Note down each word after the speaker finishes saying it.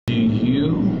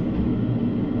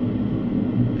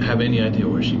have any idea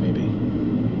where she may be?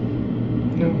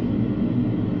 No.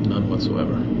 None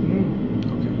whatsoever?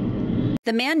 No. Okay.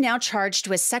 The man now charged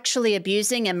with sexually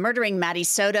abusing and murdering Maddie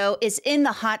Soto is in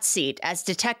the hot seat as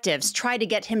detectives try to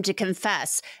get him to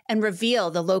confess and reveal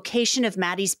the location of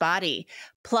Maddie's body.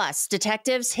 Plus,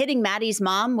 detectives hitting Maddie's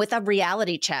mom with a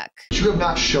reality check. You have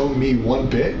not shown me one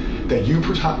bit that you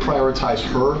prioritize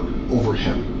her over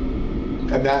him.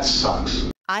 And that sucks.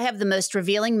 I have the most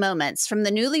revealing moments from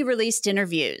the newly released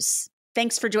interviews.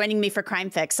 Thanks for joining me for Crime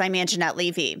Fix. I'm Angenette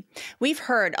Levy. We've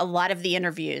heard a lot of the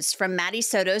interviews from Maddie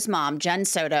Soto's mom, Jen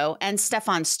Soto, and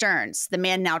Stephan Sterns, the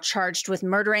man now charged with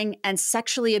murdering and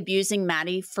sexually abusing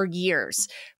Maddie for years.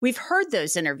 We've heard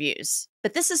those interviews,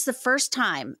 but this is the first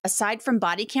time, aside from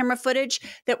body camera footage,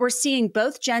 that we're seeing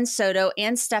both Jen Soto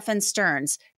and Stephan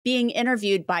Sterns being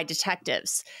interviewed by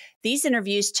detectives. These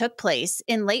interviews took place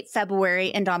in late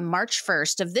February and on March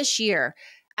 1st of this year,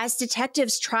 as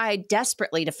detectives tried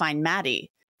desperately to find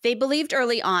Maddie. They believed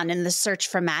early on in the search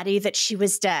for Maddie that she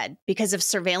was dead because of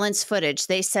surveillance footage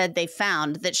they said they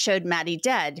found that showed Maddie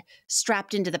dead,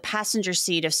 strapped into the passenger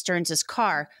seat of Sterns'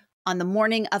 car on the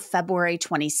morning of February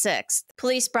 26th.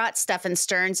 Police brought Stephan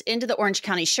Sterns into the Orange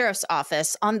County Sheriff's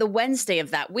Office on the Wednesday of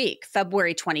that week,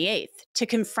 February 28th, to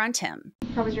confront him.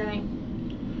 How was your night?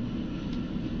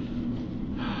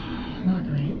 Not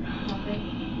great. Not great?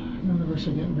 None of us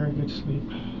are getting very good sleep.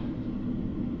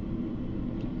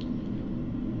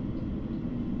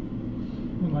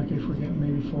 Like if we're getting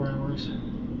maybe 4 hours.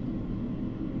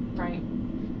 Right.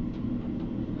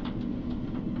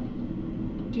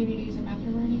 Do you need to use a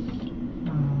bathroom or anything?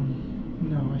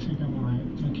 No, I think I'm alright.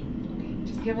 Thank you. Okay,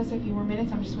 just give us a few more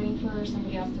minutes. I'm just waiting for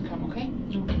somebody else to come, okay?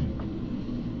 Okay.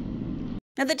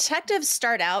 Now, the detectives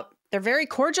start out, they're very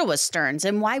cordial with Sterns,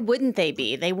 and why wouldn't they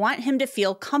be? They want him to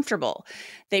feel comfortable.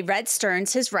 They read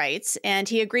Sterns his rights, and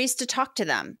he agrees to talk to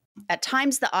them. At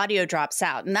times, the audio drops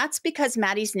out, and that's because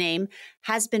Maddie's name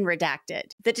has been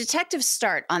redacted. The detectives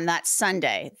start on that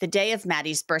Sunday, the day of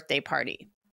Maddie's birthday party.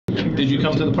 Did you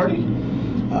come to the party?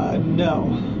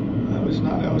 No, I was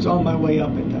not. I was on my way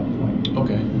up at that point.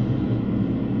 Okay.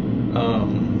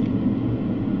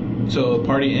 So the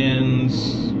party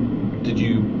ends. Did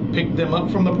you pick them up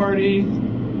from the party?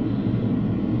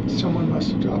 Someone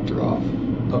must have dropped her off.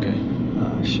 Okay.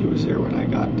 She was there when I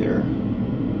got there.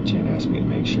 Jen asked me to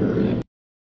make sure that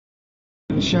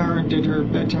in the shower and did her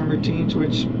bedtime routines,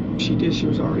 which she did. She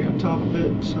was already on top of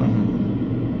it, so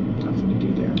nothing to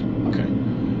do there. Okay.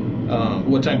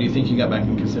 What time do you think you got back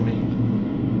in Kissimmee?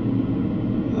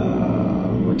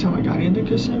 What time I got into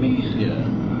Kissimmee? Yeah.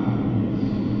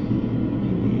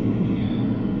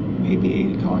 Maybe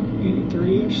 8 o'clock,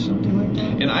 8:30ish, something like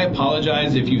that. And I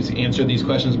apologize if you've answered these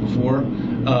questions before.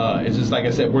 It's just like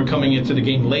I said, we're coming into the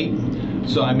game late.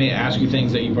 So I may ask you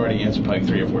things that you've already answered probably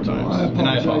 3 or 4 times. Well,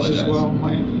 I apologize as well.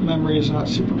 My memory is not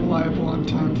super reliable on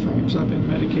time frames. I've been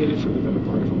medicated for the better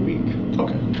part of a week.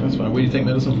 Okay, that's fine. What do you take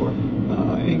medicine for?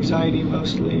 Anxiety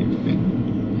mostly. I've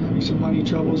been having some money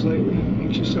troubles lately. I'm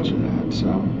anxious over that, so.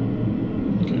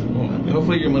 Okay, well,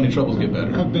 hopefully your money troubles get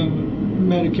better. I've been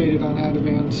medicated on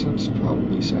Ativan since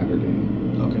probably Saturday.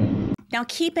 Okay. Now,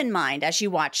 keep in mind as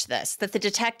you watch this that the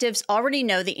detectives already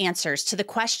know the answers to the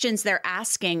questions they're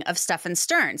asking of Stephan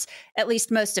Sterns, at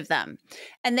least most of them.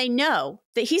 And they know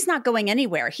that he's not going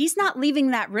anywhere. He's not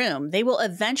leaving that room. They will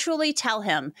eventually tell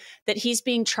him that he's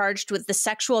being charged with the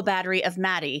sexual battery of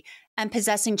Maddie and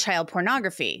possessing child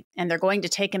pornography, and they're going to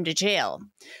take him to jail.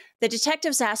 The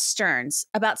detectives asked Sterns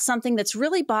about something that's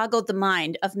really boggled the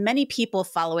mind of many people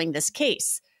following this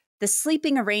case: the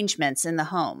sleeping arrangements in the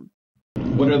home.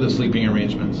 What are the sleeping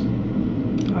arrangements?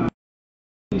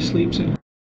 He sleeps in her.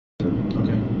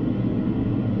 Okay.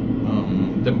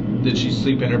 Did she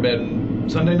sleep in her bed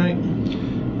Sunday night?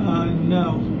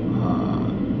 No.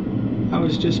 I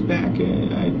was just back.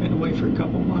 I'd been away for a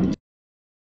couple months.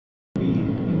 We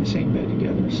in the same bed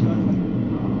together, so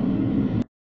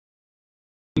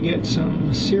to get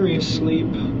some serious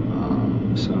sleep.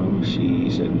 So she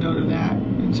said no to that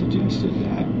and suggested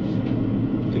that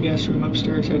the guest room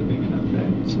upstairs had a big enough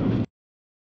bed, so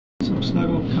some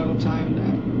snuggle cuddle time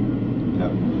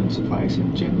that would suffice,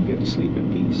 and Jen would get to sleep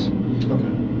in peace.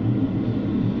 Okay.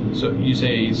 So you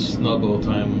say snuggle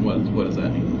time. What does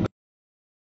that mean?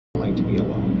 I like to be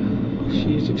alone.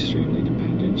 She is extremely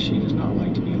dependent. She does not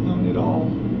like to be alone at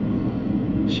all.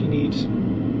 She needs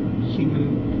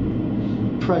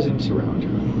human presence around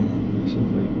her.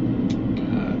 Basically.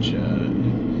 Gotcha.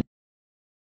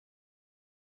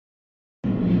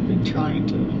 Trying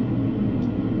to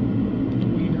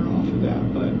wean her off of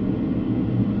that, but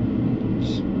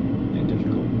it's been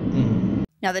difficult.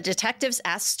 Now, the detectives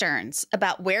asked Sterns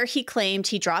about where he claimed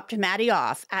he dropped Maddie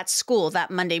off at school that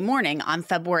Monday morning on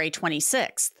February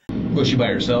 26th. Was she by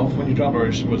herself when you dropped her,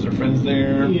 or was her friends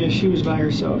there? Yeah, she was by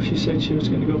herself. She said she was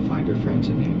going to go find her friends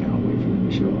and hang out, wait for them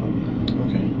to show up.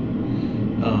 Okay.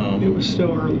 It was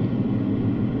still early.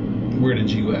 Where did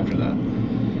you go after that?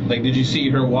 Like, did you see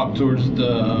her walk towards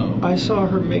the... I saw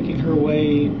her making her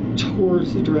way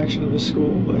towards the direction of the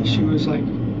school, but she was like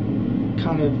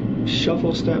kind of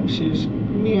shuffle steps. She was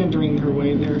meandering her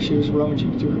way there. She was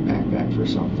rummaging through her backpack for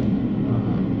something.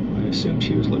 I assumed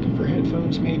she was looking for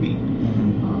headphones, maybe.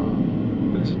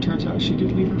 But as it turns out, she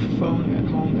did leave her phone at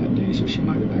home that day, so she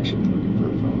might have actually been looking for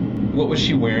her phone. What was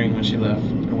she wearing when she left,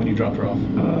 or when you dropped her off?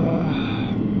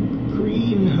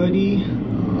 Green hoodie,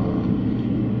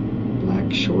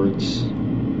 black shorts,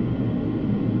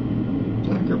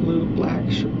 black or blue,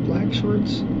 black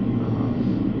shorts,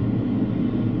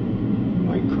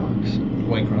 white Crocs.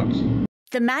 White Crocs.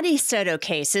 The Maddie Soto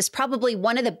case is probably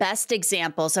one of the best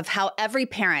examples of how every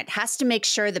parent has to make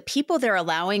sure the people they're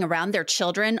allowing around their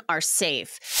children are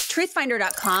safe.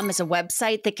 Truthfinder.com is a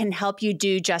website that can help you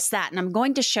do just that, and I'm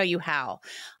going to show you how.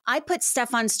 I put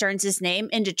Stephan Sterns' name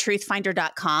into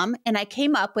truthfinder.com, and I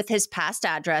came up with his past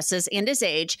addresses and his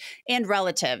age and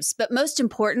relatives. But most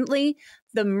importantly,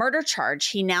 the murder charge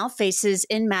he now faces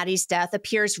in Maddie's death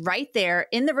appears right there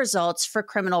in the results for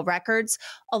criminal records,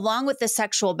 along with the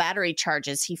sexual battery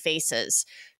charges he faces.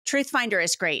 Truthfinder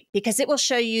is great because it will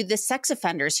show you the sex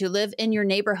offenders who live in your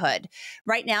neighborhood.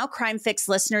 Right now, Crime Fix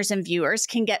listeners and viewers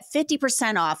can get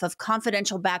 50% off of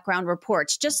confidential background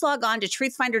reports. Just log on to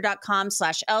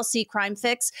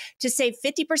truthfinder.com/LCCrimeFix to save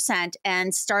 50%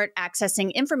 and start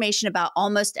accessing information about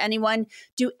almost anyone.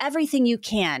 Do everything you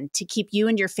can to keep you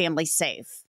and your family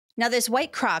safe. Now, those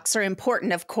white Crocs are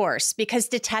important, of course, because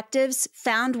detectives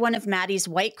found one of Maddie's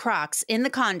white Crocs in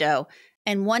the condo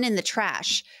and one in the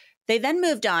trash. They then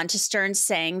moved on to Sterns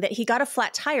saying that he got a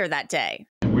flat tire that day.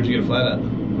 Where'd you get a flat at?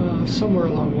 Somewhere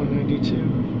along 192.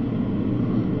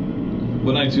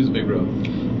 192 is a big road.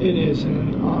 It is,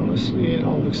 and honestly, it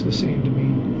all looks the same to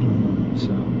me.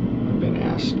 So I've been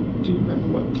asked, do you remember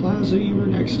what plaza you were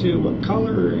next to, what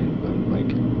color? And I'm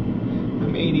like,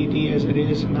 I'm ADD as it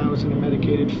is, and I was in a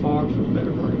medicated fog for the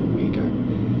better part of a week.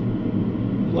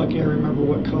 I'm lucky I remember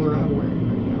what color I'm wearing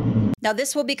right now. Now,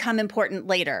 this will become important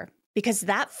later, because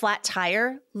that flat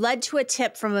tire led to a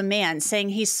tip from a man saying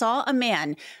he saw a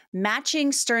man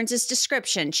matching Sterns'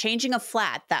 description changing a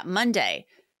flat that Monday.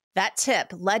 That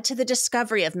tip led to the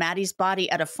discovery of Maddie's body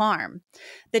at a farm.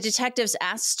 The detectives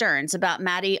asked Sterns about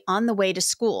Maddie on the way to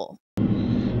school.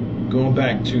 Going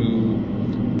back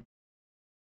to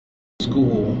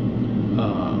school,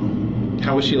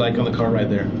 how was she like on the car ride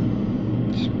there?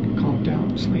 Just calmed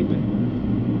down, sleeping.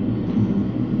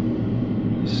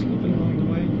 Sleeping along the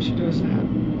way. She does that.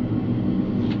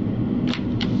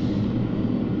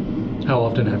 How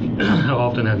often have you?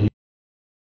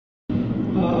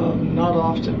 Not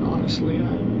often, honestly.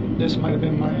 This might have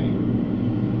been my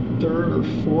third or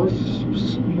fourth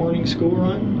morning school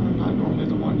run. I'm not normally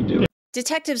the one to do it.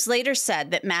 Detectives later said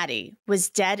that Maddie was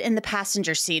dead in the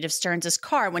passenger seat of Sterns'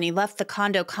 car when he left the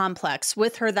condo complex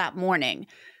with her that morning.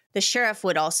 The sheriff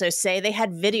would also say they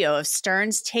had video of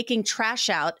Sterns taking trash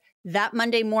out that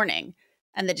Monday morning,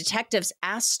 and the detectives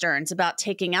asked Sterns about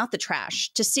taking out the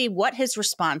trash to see what his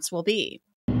response will be.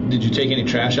 Did you take any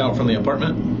trash out from the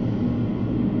apartment?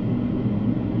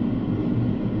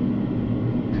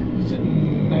 Was it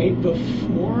night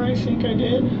before? I think I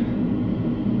did.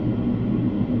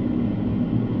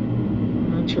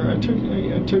 I'm not sure. I took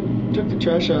the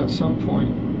trash out at some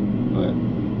point, but I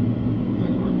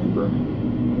don't remember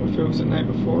if it was the night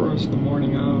before or it was the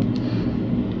morning of.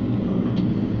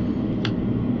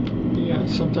 Yeah,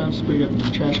 sometimes we get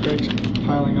trash bags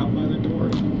piling up by the door.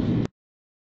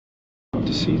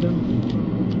 To see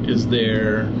them. Is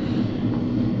there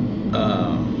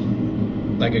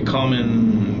like a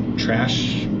common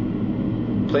trash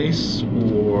place,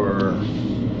 or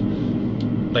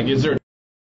like is there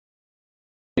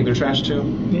take their trash to?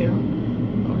 Yeah.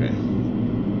 Okay.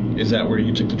 Is that where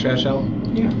you took the trash out?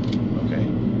 Yeah. Okay.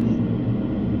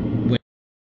 When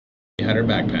you had her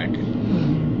backpack.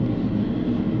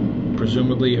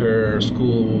 Presumably her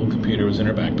school computer was in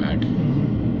her backpack.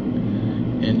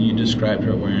 And you described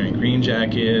her wearing green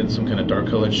jacket, some kind of dark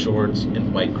colored shorts,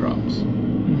 and white Crocs.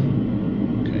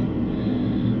 Okay.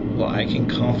 Well, I can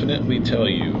confidently tell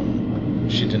you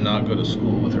she did not go to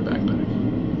school with her backpack.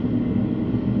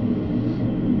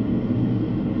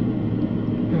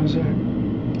 How's that?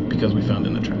 Because we found it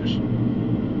in the trash.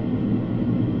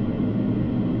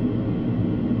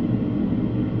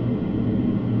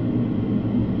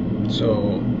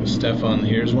 So Stephan,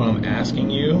 here's what I'm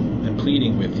asking you and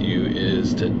pleading with you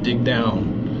is to dig down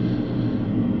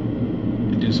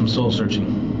and do some soul searching.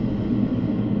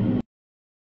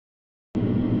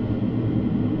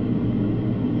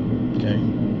 Okay?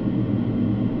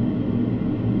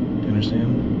 Do you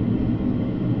understand?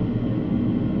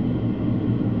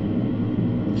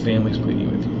 Family's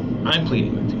pleading with you. I'm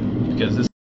pleading with you because this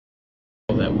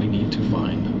is that we need to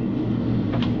find.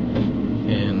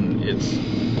 And it's,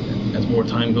 as more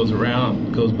time goes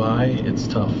by, it's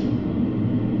tough.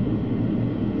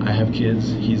 I have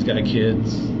kids, he's got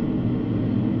kids,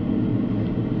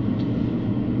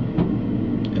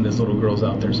 and this little girl's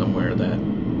out there somewhere that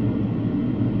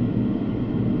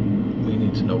we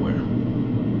need to know where.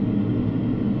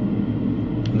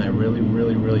 And I really,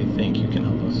 really, really think you can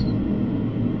help us.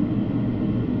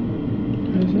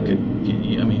 Okay.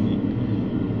 I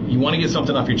mean, you want to get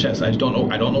something off your chest. I don't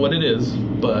know what it is,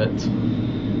 but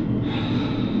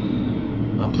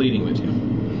I'm pleading with you.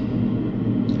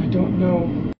 I don't know.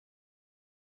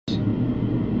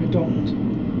 I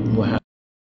don't. What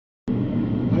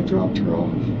happened? I dropped her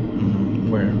off.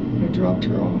 Where? I dropped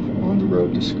her off on the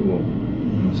road to school.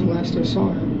 That was the last I saw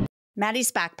her.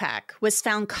 Maddie's backpack was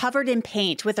found covered in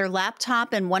paint with her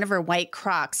laptop and one of her white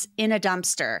Crocs in a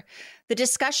dumpster. The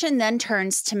discussion then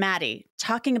turns to Maddie,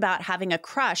 talking about having a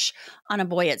crush on a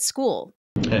boy at school.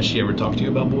 Has she ever talked to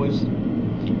you about boys? A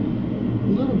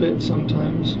little bit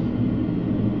sometimes. A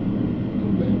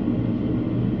little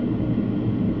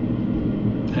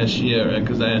bit. Has she ever,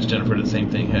 because I asked Jennifer the same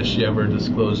thing, has she ever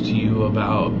disclosed to you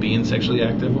about being sexually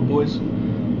active with boys?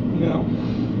 No.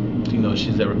 Do you know if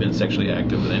she's ever been sexually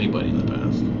active with anybody in the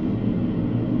past?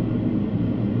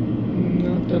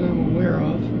 Not that I'm aware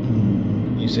of.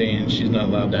 You saying she's not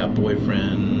allowed to have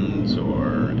boyfriends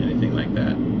or anything like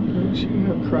that? She can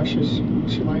have crushes.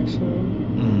 She likes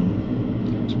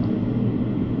That's fine.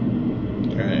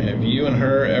 Alright, have you and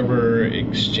her ever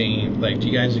exchanged, do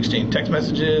you guys exchange text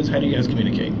messages? How do you guys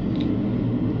communicate?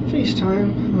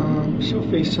 FaceTime. She'll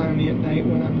FaceTime me at night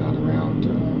when I'm not around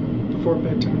before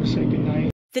bedtime to say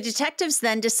goodnight. The detectives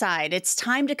then decide it's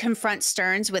time to confront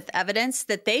Sterns with evidence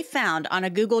that they found on a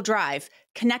Google Drive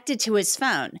connected to his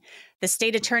phone. The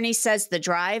state attorney says the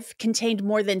drive contained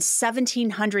more than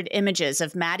 1,700 images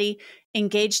of Maddie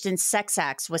engaged in sex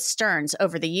acts with Sterns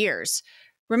over the years.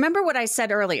 Remember what I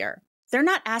said earlier. They're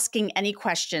not asking any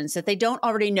questions that they don't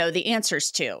already know the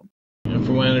answers to. And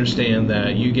from what I understand,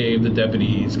 that you gave the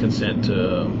deputies consent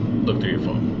to look through your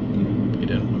phone. You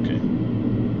did? Okay.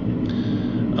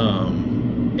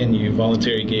 And you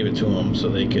voluntarily gave it to them so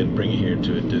they could bring it here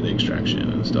to do the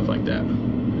extraction and stuff like that.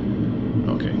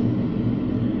 Okay.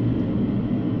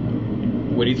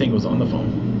 What do you think was on the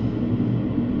phone?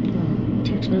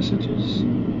 Text messages.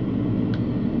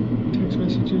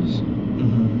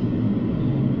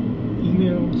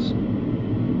 Emails.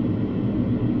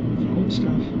 Old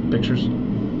stuff. Pictures?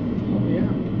 Oh, yeah.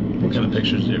 What kind of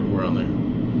pictures were on there?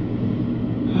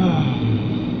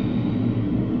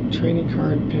 Trading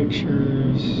card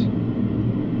pictures,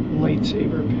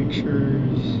 lightsaber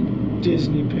pictures,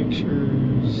 Disney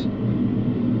pictures.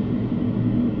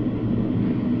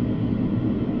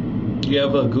 Do you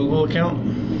have a Google account?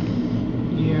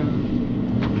 Yeah.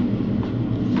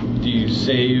 Do you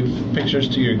save pictures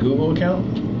to your Google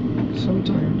account?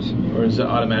 Sometimes. Yeah. Or is it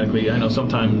automatically? I know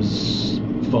sometimes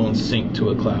phones sync to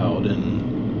a cloud and...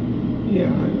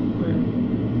 Yeah,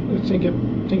 I think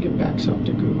it backs up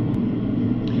to Google.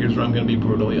 Here's where I'm going to be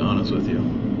brutally honest with you.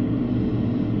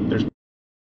 There's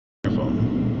your phone.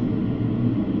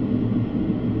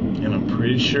 And I'm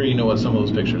pretty sure you know what some of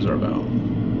those pictures are about.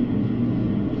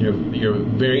 You're a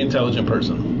very intelligent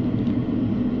person.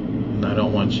 And I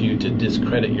don't want you to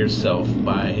discredit yourself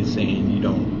by saying you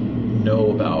don't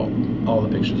know about all the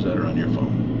pictures that are on your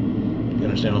phone. You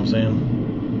understand what I'm saying?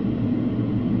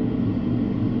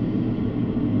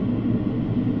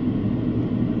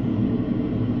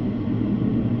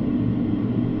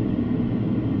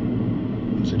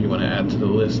 So do you want to add to the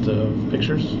list of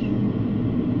pictures? I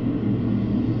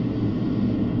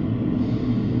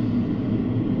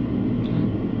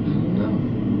don't know.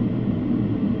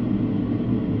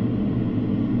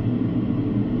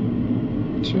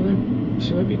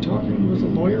 Should I be talking with a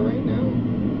lawyer right now?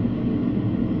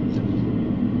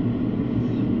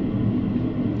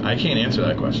 I can't answer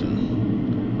that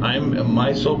question.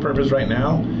 My sole purpose right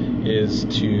now is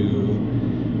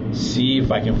to see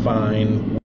if I can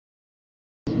find,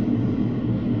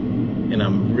 and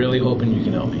I'm really hoping you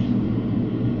can help me.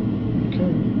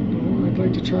 Okay. Well, I'd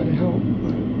like to try to help,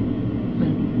 but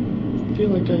I feel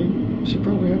like I should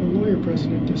probably have a lawyer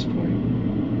present at this point.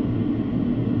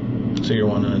 So you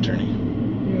want an attorney?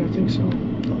 Yeah, I think so.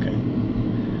 Okay.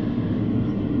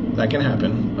 That can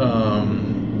happen.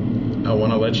 I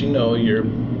want to let you know you're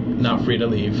not free to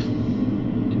leave.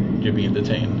 You're being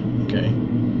detained, okay?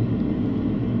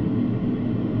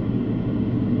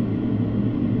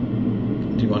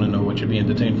 Do you want to know what you're being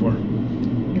detained for?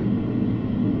 Yeah.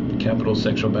 Capital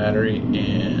sexual battery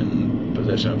and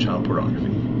possession of child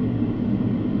pornography.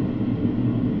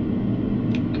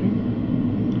 Okay.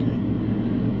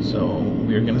 So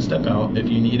we're going to step out. If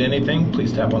you need anything,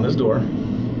 please tap on this door.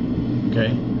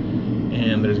 Okay?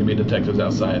 And there's going to be detectives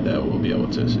outside that will be able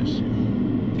to assist you.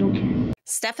 Okay.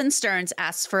 Stephan Sterns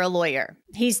asks for a lawyer.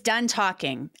 He's done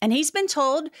talking, and he's been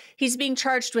told he's being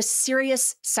charged with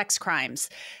serious sex crimes.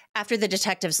 After the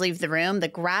detectives leave the room, the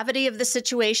gravity of the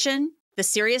situation, the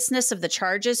seriousness of the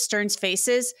charges Sterns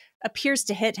faces, appears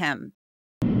to hit him.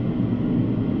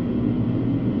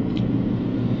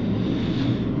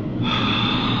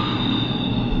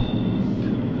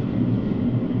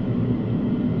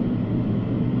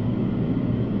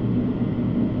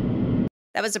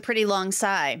 That was a pretty long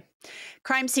sigh.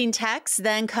 Crime scene techs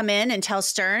then come in and tell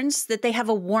Sterns that they have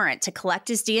a warrant to collect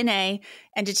his DNA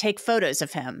and to take photos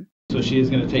of him. So she is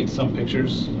going to take some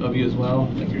pictures of you as well,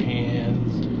 like your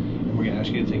hands, and we're going to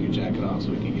ask you to take your jacket off so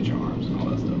we can get your arms and all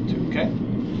that stuff too, okay?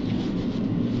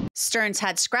 Sterns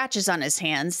had scratches on his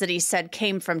hands that he said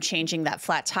came from changing that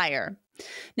flat tire.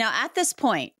 Now, at this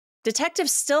point,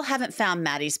 detectives still haven't found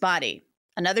Maddie's body.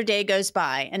 Another day goes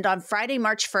by, and on Friday,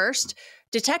 March 1st,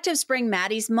 detectives bring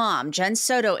Maddie's mom, Jen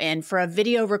Soto, in for a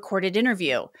video-recorded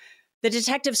interview. The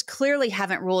detectives clearly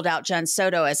haven't ruled out Jen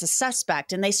Soto as a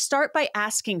suspect, and they start by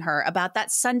asking her about that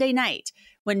Sunday night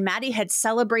when Maddie had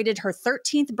celebrated her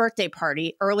 13th birthday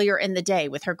party earlier in the day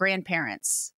with her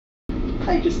grandparents.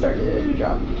 I just started at a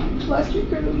job last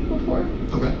week or the week before.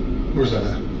 Okay. Where's that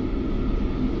at?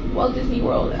 Walt Disney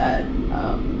World at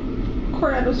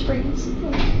Coronado Springs,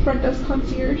 front desk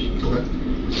concierge.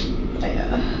 Okay.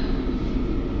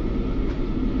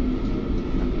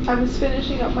 I was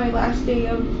finishing up my last day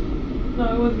of,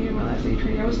 no, it wasn't even my last day of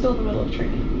training. I was still in the middle of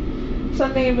training.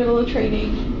 Sunday in the middle of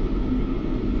training,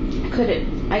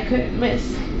 I couldn't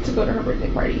miss to go to her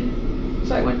birthday party.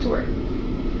 So I went to work.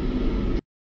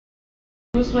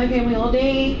 I was with my family all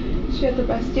day. She had the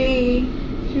best day.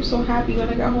 She was so happy when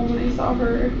I got home and I saw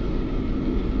her.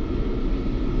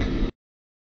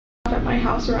 At my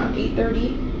house around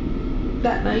 8:30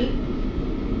 that night.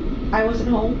 I wasn't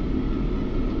home.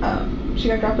 She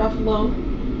got dropped off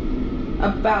alone.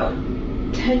 About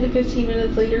 10 to 15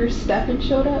 minutes later, Stephan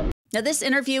showed up. Now, this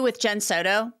interview with Jen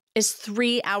Soto is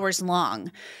 3 hours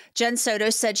long. Jen Soto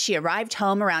said she arrived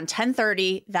home around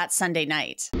 10:30 that Sunday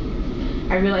night.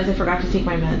 I realized I forgot to take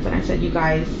my meds, and I said, you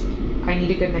guys, I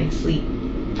need a good night's sleep.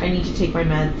 I need to take my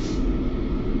meds.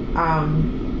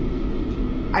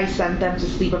 I sent them to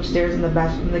sleep upstairs in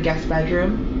the guest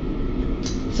bedroom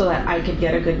so that I could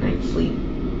get a good night's sleep.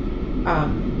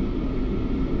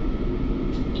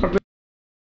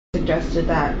 Suggested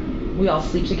that we all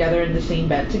sleep together in the same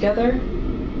bed together,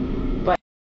 but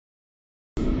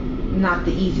not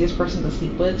the easiest person to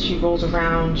sleep with. She rolls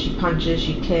around, she punches,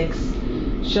 she kicks.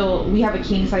 We have a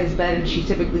king size bed and she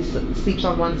typically sleeps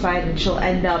on one side and she'll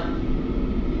end up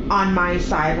on my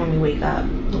side when we wake up.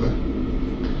 Okay.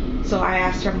 So I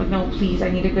asked her, I'm like, no, please, I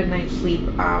need a good night's sleep.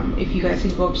 If you guys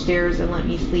can go upstairs and let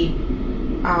me sleep.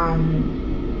 I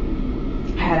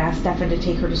had asked Stephan to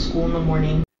take her to school in the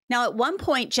morning. Now, at one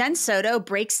point, Jen Soto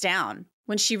breaks down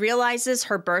when she realizes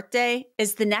her birthday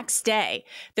is the next day.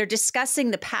 They're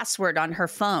discussing the password on her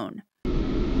phone.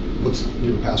 What's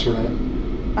your password on it?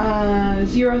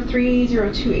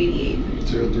 030288.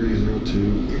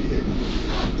 030288.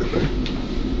 Okay.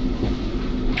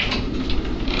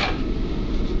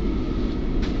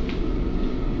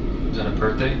 Is that a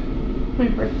birthday? My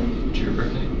birthday. It's your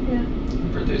birthday? Yeah. My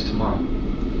birthday's tomorrow.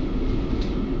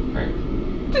 Right?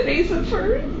 Today's the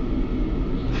 1st.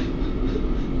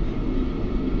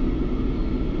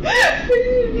 I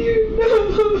didn't even know.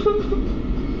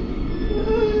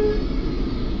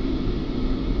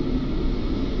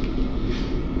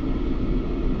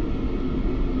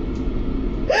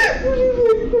 This is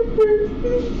like the worst.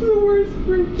 This is the worst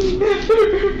birthday ever.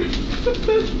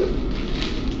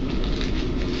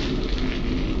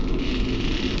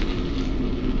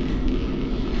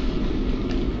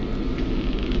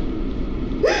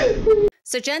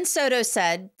 So Jen Soto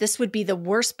said this would be the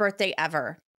worst birthday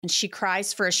ever, and she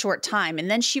cries for a short time, and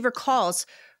then she recalls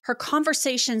her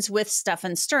conversations with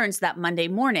Stephan Sterns that Monday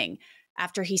morning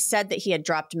after he said that he had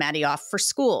dropped Maddie off for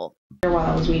school. While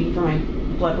I was waiting for my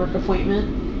blood work appointment,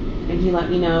 and he let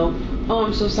me know, oh,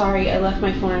 I'm so sorry, I left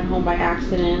my phone at home by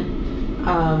accident.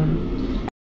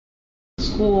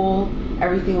 School school.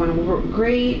 Everything went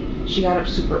great. She got up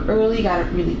super early, got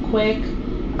up really quick.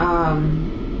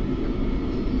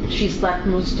 She slept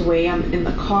most of the way in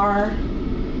the car.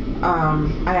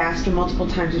 I asked her multiple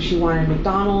times if she wanted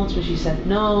McDonald's, but she said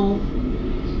no.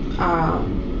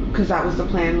 Because that was the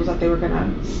plan, was that they were going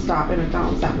to stop at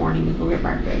McDonald's that morning to go get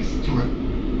breakfast. Okay.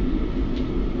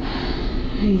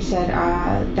 He said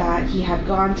that he had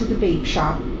gone to the vape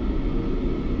shop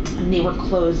and they were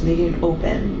closed and they didn't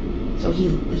open. So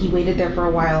he waited there for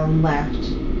a while and left,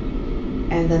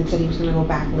 and then said he was going to go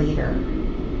back later.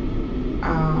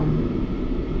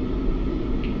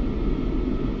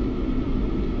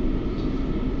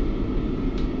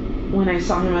 When I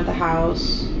saw him at the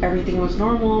house, everything was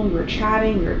normal. We were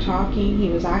chatting, we were talking, he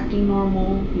was acting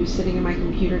normal. He was sitting in my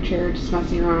computer chair just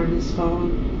messing around on his phone.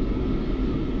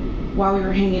 While we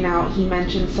were hanging out, he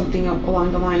mentioned something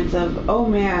along the lines of, "Oh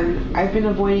man, I've been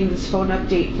avoiding this phone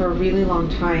update for a really long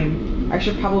time. I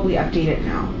should probably update it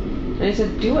now." And I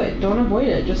said, "Do it, don't avoid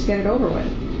it, just get it over with."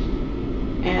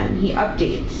 And he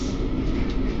updates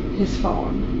his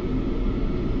phone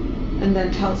and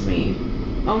then tells me,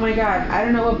 "Oh my god, I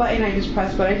don't know what button I just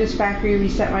pressed, but I just factory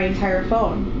reset my entire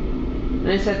phone." And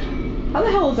I said, "How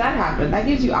the hell does that happen? That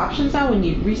gives you options now when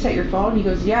you reset your phone?" He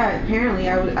goes, "Yeah, apparently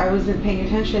I wasn't paying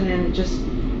attention and I just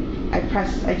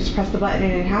pressed the button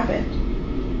and it happened."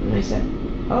 And I said,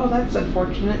 "Oh, that's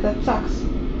unfortunate, that sucks."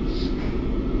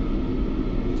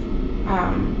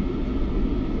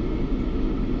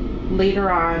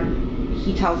 Later on,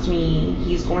 he tells me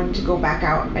he's going to go back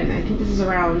out, and I think this is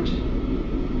around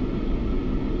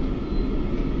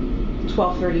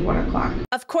 12:30, 1 o'clock.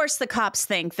 Of course, the cops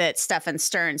think that Stephan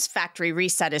Sterns factory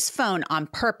reset his phone on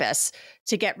purpose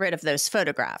to get rid of those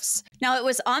photographs. Now, it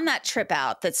was on that trip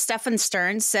out that Stephan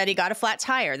Sterns said he got a flat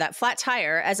tire. That flat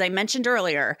tire, as I mentioned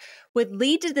earlier, would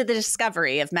lead to the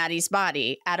discovery of Maddie's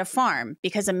body at a farm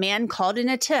because a man called in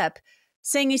a tip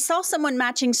saying he saw someone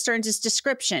matching Sterns'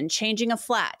 description changing a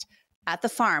flat at the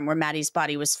farm where Maddie's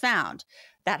body was found.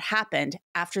 That happened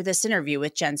after this interview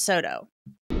with Jen Soto.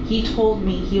 He told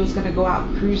me he was going to go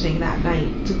out cruising that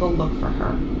night to go look for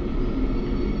her.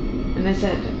 And I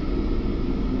said,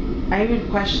 I even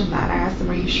questioned that. I asked him,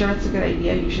 "Are you sure it's a good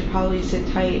idea? You should probably sit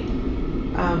tight.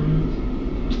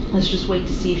 Let's just wait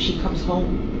to see if she comes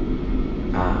home."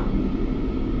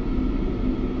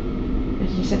 And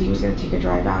he said he was going to take a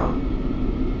drive out.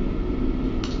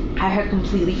 I had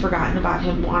completely forgotten about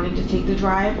him wanting to take the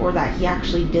drive, or that he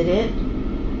actually did it.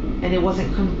 And it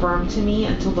wasn't confirmed to me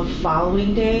until the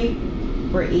following day,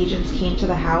 where agents came to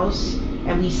the house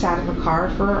and we sat in the car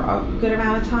for a good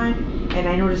amount of time, and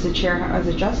I noticed the chair was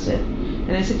adjusted.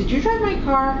 And I said, "Did you drive my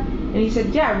car?" And he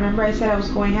said, "Yeah, remember I said I was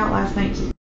going out last night?"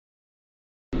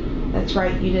 That's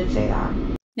right, you did say that.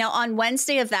 Now, on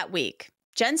Wednesday of that week,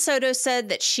 Jen Soto said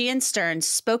that she and Sterns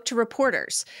spoke to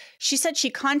reporters. She said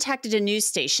she contacted a news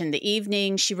station the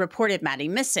evening she reported Maddie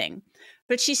missing.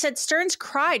 But she said Sterns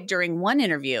cried during one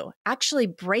interview, actually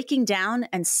breaking down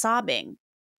and sobbing.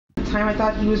 At the time, I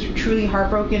thought he was truly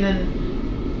heartbroken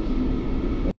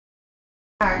and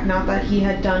not that he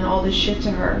had done all this shit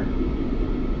to her.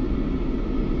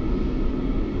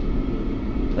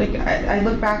 Like, I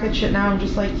look back at shit now, I'm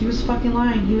just like, he was fucking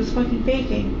lying. He was fucking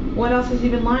faking. What else has he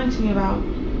been lying to me about?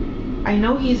 I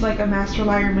know he's like a master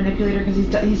liar and manipulator because he's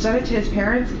done it to his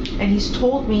parents, and he's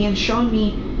told me and shown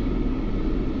me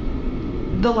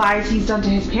the lies he's done to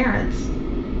his parents.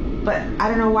 But I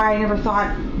don't know why I never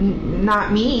thought,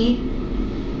 not me.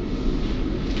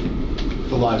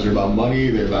 The lies are about money,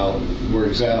 they're about where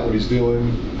he's at, what he's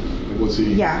doing, what's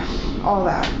he... Yeah, all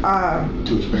that.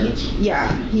 To his parents?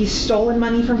 Yeah, he's stolen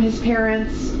money from his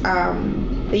parents.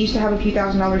 They used to have a few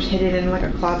 $1,000s hidden in like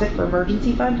a closet for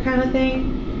emergency fund kind of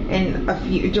thing. And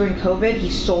during COVID,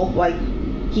 he sold, like,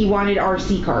 he wanted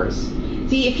RC cars.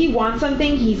 See, if he wants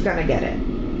something, he's gonna get it.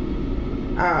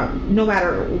 No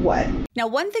matter what. Now,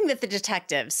 one thing that the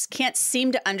detectives can't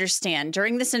seem to understand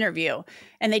during this interview,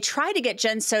 and they try to get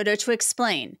Jen Soto to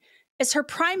explain, is her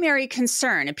primary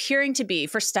concern appearing to be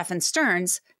for Stephan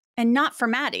Sterns and not for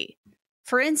Maddie.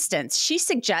 For instance, she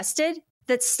suggested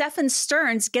that Stephan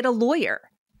Sterns get a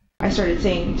lawyer. I started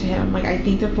saying to him, like, I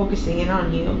think they're focusing in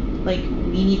on you. Like,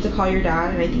 we need to call your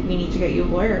dad, and I think we need to get you a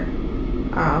lawyer.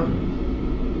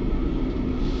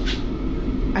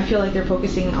 I feel like they're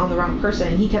focusing on the wrong person,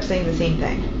 and he kept saying the same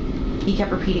thing. He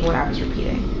kept repeating what I was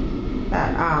repeating,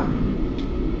 that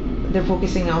they're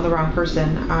focusing on the wrong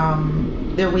person.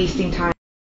 They're wasting time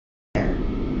there.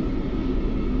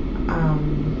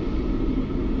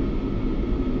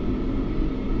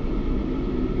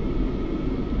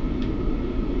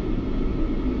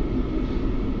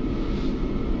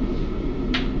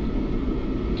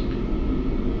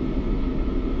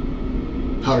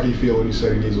 How did he feel when you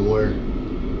said he needs a lawyer?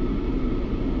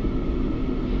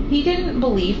 He didn't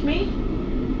believe me.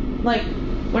 Like,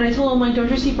 when I told him, like, don't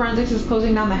you see forensics is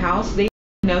closing down the house? They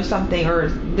know something, or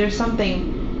there's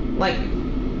something, like,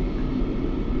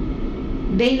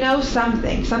 they know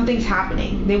something. Something's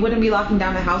happening. They wouldn't be locking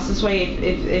down the house this way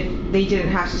if they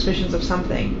didn't have suspicions of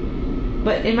something.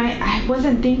 But I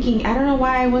wasn't thinking, I don't know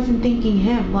why I wasn't thinking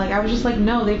him. Like, I was just like,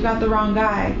 no, they've got the wrong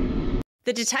guy.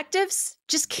 The detectives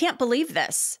just can't believe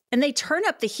this, and they turn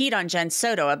up the heat on Jen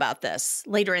Soto about this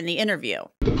later in the interview.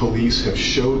 The police have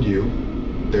showed you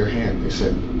their hand. They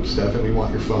said, Stephan, we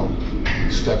want your phone.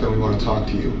 Stephan, we want to talk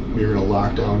to you. We're going to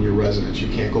lock down your residence. You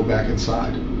can't go back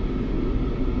inside.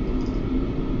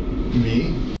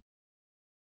 Me,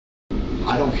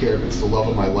 I don't care if it's the love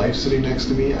of my life sitting next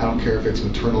to me. I don't care if it's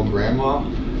maternal grandma.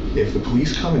 If the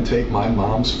police come and take my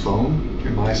mom's phone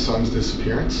and my son's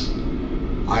disappearance,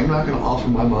 I'm not going to offer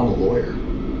my mom a lawyer.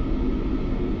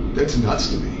 That's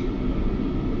nuts to me.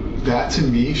 That to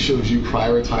me shows you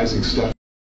prioritizing Stephan.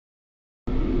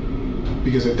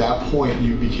 Because at that point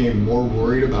you became more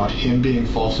worried about him being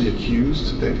falsely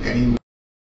accused than any.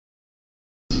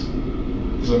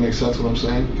 Does that make sense what I'm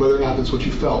saying? Whether or not that's what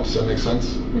you felt, does that make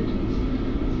sense?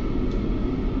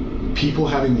 People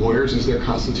having lawyers is their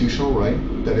constitutional right.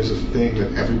 That is a thing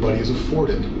that everybody is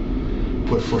afforded.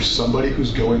 But for somebody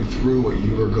who's going through what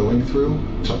you are going through,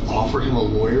 to offer him a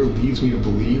lawyer leads me to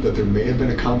believe that there may have been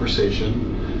a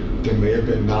conversation, there may have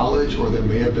been knowledge, or there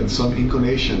may have been some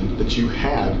inclination that you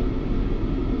had,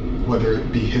 whether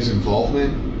it be his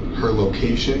involvement, her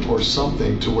location, or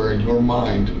something to where in your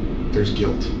mind there's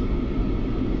guilt.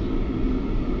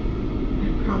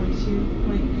 I promise you,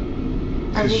 like...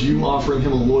 Because you offering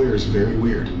him a lawyer is very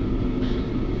weird.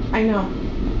 I know.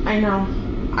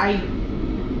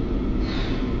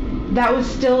 That was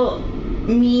still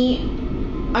me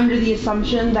under the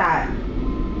assumption that,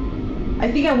 I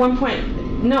think at one point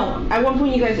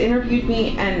you guys interviewed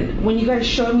me, and when you guys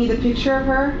showed me the picture of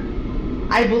her,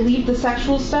 I believed the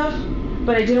sexual stuff,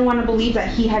 but I didn't want to believe that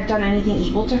he had done anything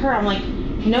evil to her. I'm like,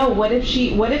 no, what if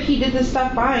he did this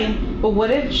stuff fine, but what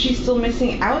if she's still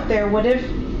missing out there? What if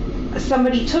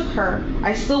somebody took her?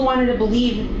 I still wanted to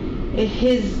believe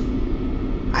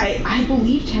I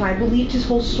believed him. I believed his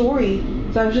whole story.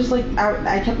 So I was just like,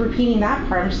 I kept repeating that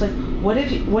part. I'm just like, what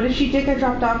if she did get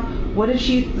dropped off? What if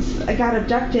she got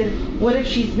abducted? What if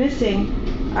she's missing?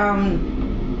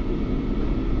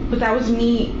 But that was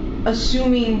me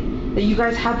assuming that you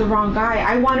guys had the wrong guy.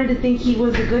 I wanted to think he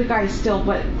was a good guy still,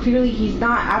 but clearly he's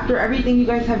not. After everything you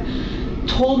guys have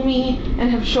told me and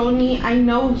have shown me, I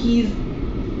know he's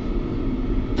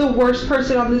the worst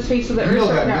person on this face of the earth. You know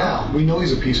that right now. now. We know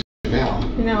he's a piece of shit now.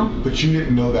 You know. But you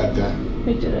didn't know that then.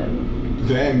 I didn't.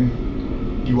 Then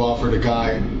you offered a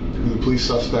guy who the police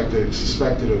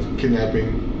suspected of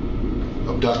kidnapping,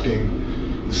 abducting,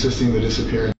 assisting the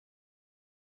disappearance,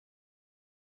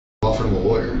 offered him a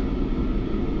lawyer.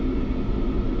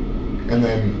 And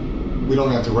then we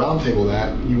don't have to roundtable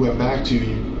that. You went back to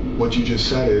what you just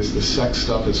said is the sex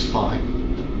stuff is fine.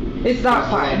 It's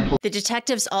not fine. The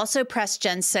detectives also pressed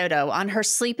Jen Soto on her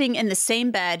sleeping in the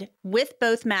same bed with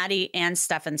both Maddie and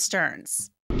Stephan Sterns.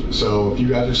 So if you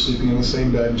guys are sleeping in the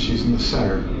same bed and she's in the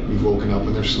center, you've woken up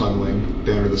and they're snuggling,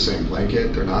 they're under the same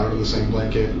blanket, they're not under the same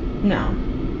blanket? No.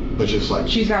 But just like...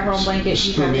 She's got her own blanket.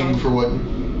 Spooning for what?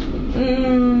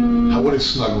 What is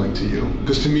snuggling to you?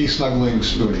 Because to me, snuggling,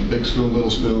 spooning. Big spoon, little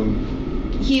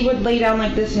spoon. He would lay down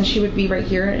like this and she would be right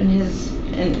here in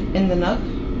the nook.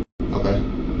 Okay.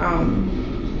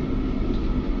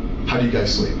 How do you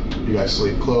guys sleep? Do you guys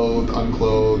sleep clothed,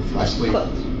 unclothed? I sleep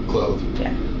clothed.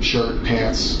 Yeah. Shirt,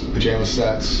 pants, pajama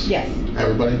sets? Yes.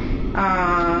 Everybody?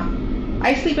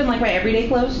 I sleep in like my everyday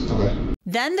clothes. Okay.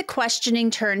 Then the questioning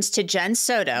turns to Jen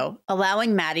Soto,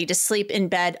 allowing Maddie to sleep in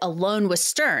bed alone with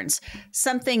Sterns,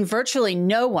 something virtually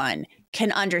no one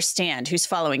can understand who's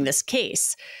following this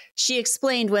case. She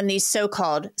explained when these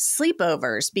so-called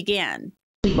sleepovers began.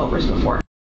 Sleepovers before.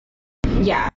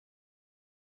 Yeah.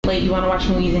 Like, you want to watch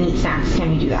movies and eat snacks? Can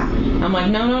we do that? I'm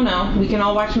like, no. We can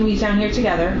all watch movies down here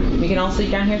together. We can all sleep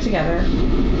down here together.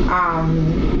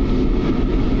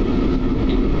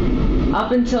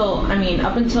 Up until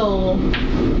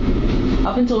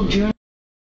June,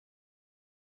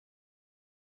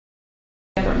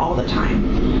 together all the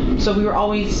time. So we were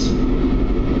always.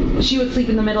 She would sleep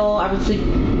in the middle. I would sleep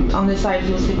on this side.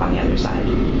 He would sleep on the other side.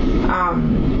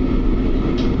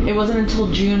 It wasn't until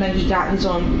June that he got his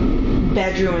own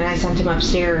bedroom and I sent him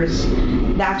upstairs.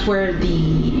 That's where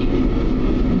the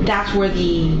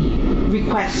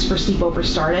requests for sleepover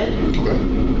started. Okay.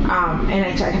 And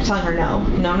I kept telling her, no.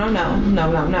 I'm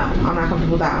not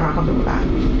comfortable with that.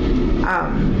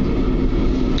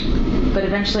 But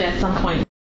eventually at some point,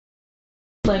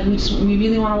 like, we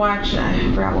really want to watch, I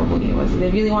forgot what movie it was. They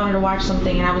really wanted to watch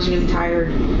something, and I was really tired.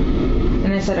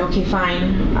 And I said, okay,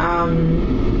 fine.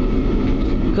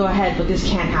 Go ahead, but this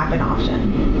can't happen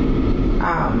often.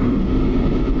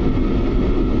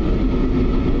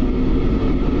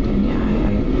 And yeah,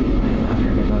 I allowed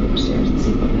her to go upstairs and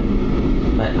sleep with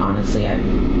him. But honestly, I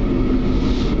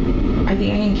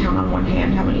think I can count on one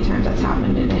hand how many times that's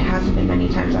happened, and it hasn't been many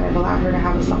times that I've allowed her to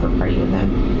have a supper party with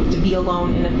him, to be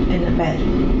alone in a bed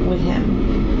with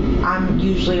him. I'm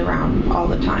usually around all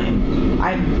the time.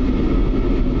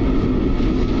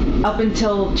 Up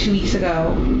until 2 weeks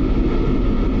ago,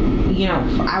 you know,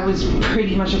 I was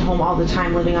pretty much at home all the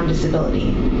time living on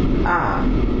disability.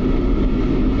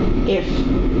 If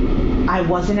I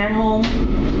wasn't at home,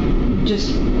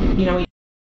 just, you know,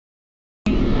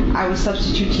 I was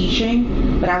substitute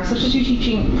teaching, but I was substitute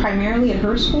teaching primarily at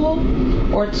her school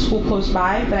or at the school close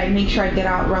by, but I'd make sure I'd get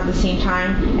out around the same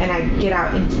time, and I'd get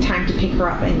out in time to pick her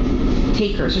up and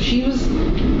take her. So she was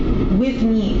with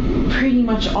me pretty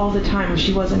much all the time when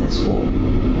she wasn't at school.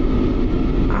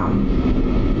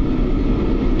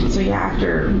 So yeah,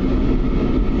 after...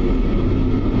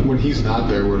 When he's not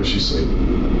there, where does she sleep?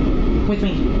 With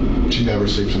me. She never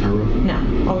sleeps in her room? No,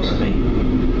 always with me.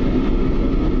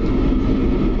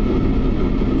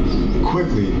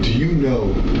 Quickly, do you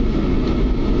know,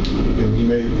 and you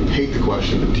may hate the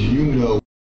question, but do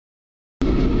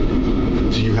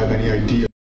you have any idea?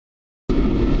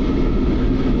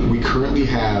 We currently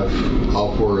have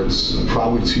upwards of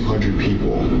probably 200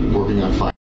 people working on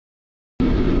finding.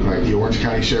 Right, the Orange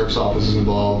County Sheriff's Office is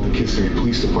involved, the Kissimmee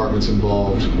Police Department's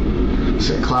involved,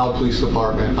 St. Cloud Police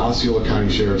Department, Osceola County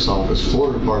Sheriff's Office,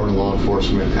 Florida Department of Law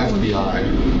Enforcement, FBI.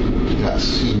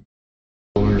 Yes,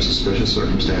 under suspicious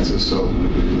circumstances. So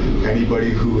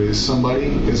anybody who is somebody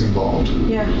is involved.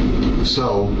 Yeah.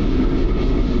 So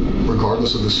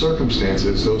regardless of the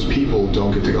circumstances, those people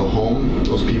don't get to go home.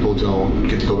 Those people don't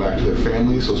get to go back to their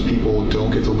families. Those people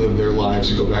don't get to live their lives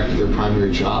and go back to their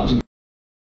primary jobs.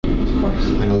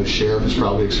 I know the sheriff has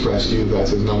probably expressed to you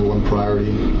that's his number one priority.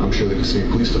 I'm sure the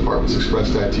Kissimmee Police Department's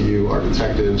expressed that to you, our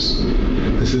detectives.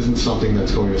 This isn't something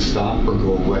that's going to stop or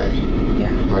go away.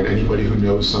 Yeah. Right? Anybody who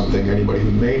knows something, anybody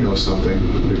who may know something,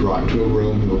 will be brought into a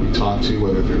room, will be talked to,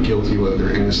 whether they're guilty, whether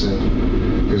they're innocent.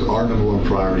 Because our number one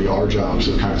priority, our jobs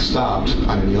have kind of stopped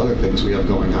on any other things we have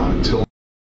going on until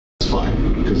it's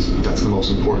fine, because that's the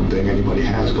most important thing anybody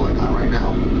has going on right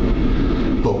now.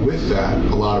 But with that,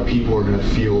 a lot of people are going to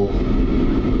feel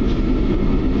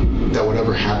that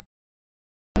whatever happened,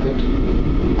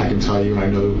 I can tell you, and I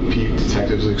know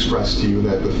detectives expressed to you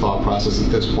that the thought process at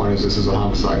this point is this is a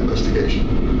homicide investigation.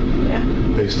 Yeah.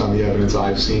 Based on the evidence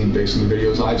I've seen, based on the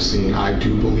videos I've seen, I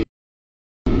do believe.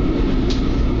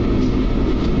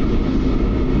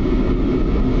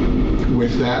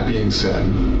 With that being said,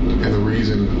 and the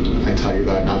reason I tell you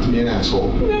that, not to be an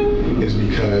asshole, is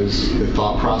because the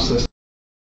thought process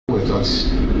with us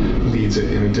leads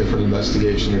it in a different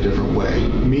investigation, a different way.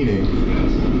 Meaning,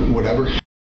 whatever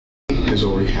has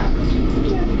already happened,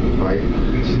 right?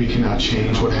 We cannot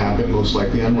change what happened most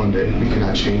likely on Monday. We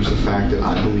cannot change the fact that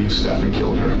I believe Stephan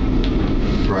killed her,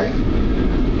 right?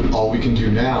 All we can do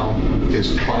now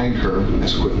is find her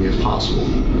as quickly as possible.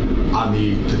 On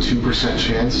the 2%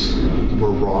 chance we're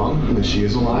wrong and that she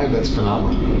is alive, that's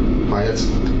phenomenal, right? That's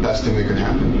the best thing that could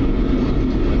happen.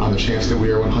 On the chance that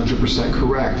we are 100%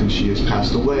 correct and she has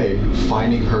passed away,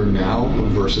 finding her now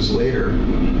versus later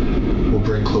will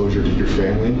bring closure to your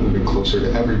family, will bring closer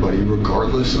to everybody,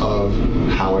 regardless of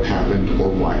how it happened or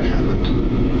why it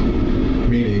happened.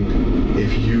 Meaning,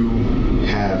 if you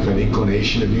have an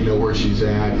inclination, if you know where she's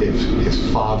at, if his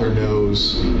father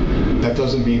knows, that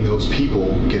doesn't mean those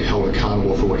people get held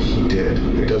accountable for what he did.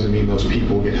 It doesn't mean those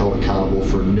people get held accountable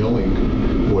for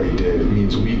knowing what he did. It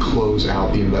means we close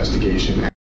out the investigation.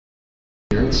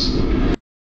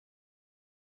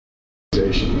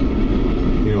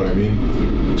 You know what I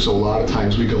mean? So a lot of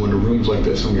times we go into rooms like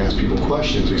this and we ask people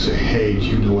questions. We say, hey, do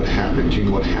you know what happened? Do you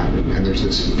know what happened? And there's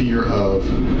this fear of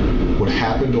what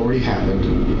happened already happened.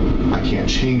 I can't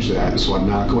change that, so I'm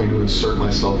not going to insert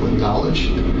myself with knowledge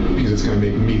because it's going to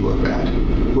make me look bad.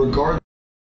 Regardless,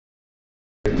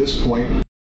 at this point,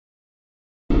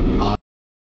 I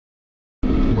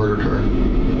murdered her,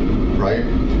 right?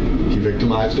 He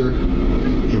victimized her.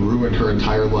 He ruined her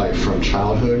entire life from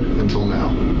childhood until now.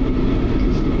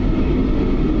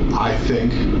 I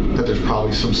think that there's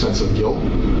probably some sense of guilt.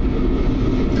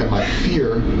 And my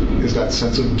fear is that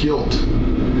sense of guilt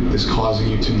is causing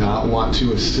you to not want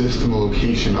to assist in the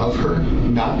location of her,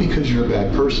 not because you're a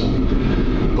bad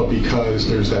person, but because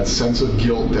there's that sense of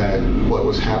guilt that what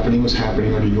was happening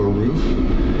under your roof,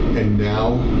 and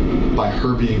now by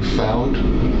her being found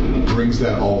brings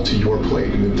that all to your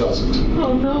plate, and it doesn't.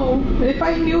 Oh no. If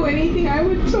I knew anything, I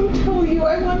would so tell you.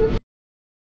 I want to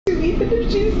even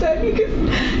if she's dead,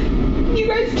 because you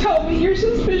guys tell me your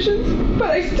suspicions,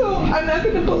 but I'm not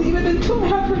going to believe it until I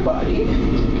have her body.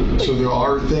 So there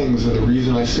are things, and the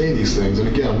reason I say these things, and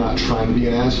again, I'm not trying to be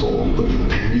an asshole, but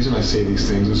the reason I say these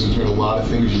things is there's been a lot of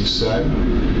things you've said,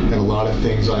 and a lot of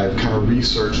things I've kind of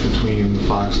researched between the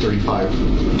Fox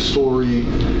 35 story,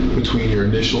 between your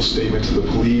initial statement to the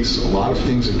police. A lot of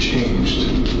things have changed.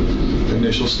 The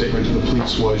initial statement to the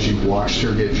police was you watched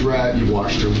her get dressed, you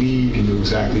watched her leave, you knew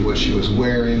exactly what she was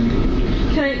wearing.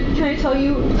 Can I tell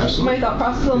you Absolutely. my thought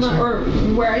process on that, or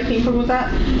where I came from with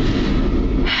that?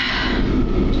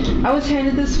 I was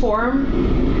handed this form,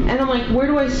 and I'm like, where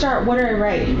do I start? What do I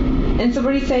write? And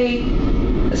somebody said,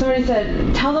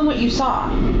 tell them what you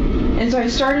saw. And so I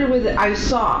started with I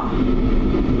saw.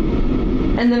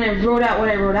 And then I wrote out what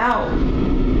I wrote out.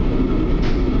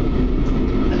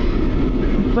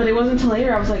 But it wasn't until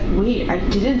later I was like, wait, I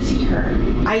didn't see her.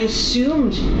 I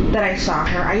assumed that I saw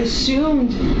her. I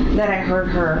assumed that I heard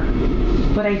her.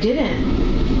 But I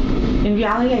didn't. In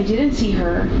reality, I didn't see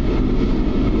her.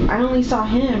 I only saw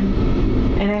him,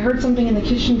 and I heard something in the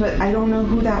kitchen, but I don't know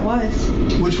who that was.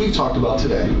 Which we've talked about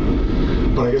today.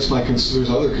 But I guess there's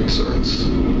other concerns.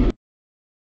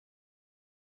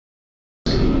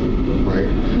 Right?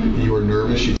 You were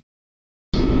nervous.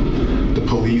 The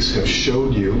police have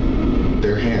showed you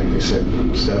their hand. They said,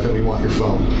 Stephan, we want your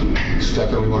phone.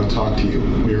 Stephan, we want to talk to you.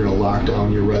 We're going to lock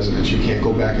down your residence. You can't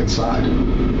go back inside.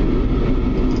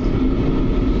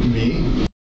 Me?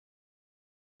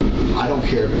 I don't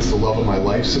care if it's the love of my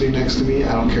life sitting next to me.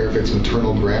 I don't care if it's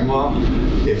maternal grandma.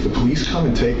 If the police come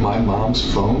and take my mom's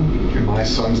phone and my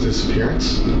son's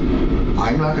disappearance,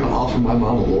 I'm not going to offer my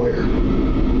mom a lawyer.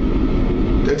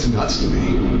 That's nuts to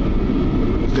me.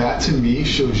 That to me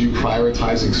shows you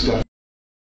prioritizing Stephan.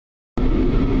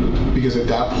 Because at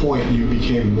that point you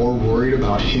became more worried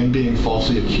about him being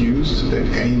falsely accused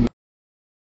than any.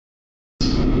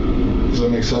 Does that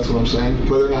make sense what I'm saying?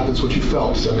 Whether or not that's what you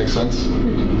felt, does that make sense?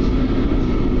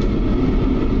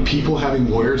 People having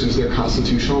lawyers is their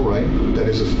constitutional right. That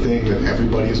is a thing that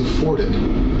everybody is afforded.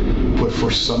 But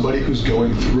for somebody who's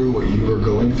going through what you are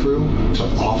going through, to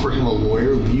offer him a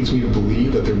lawyer leads me to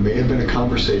believe that there may have been a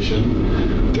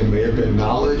conversation, there may have been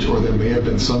knowledge, or there may have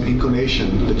been some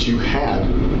inclination that you had,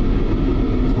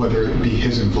 whether it be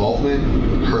his involvement,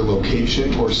 her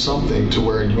location, or something to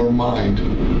where in your mind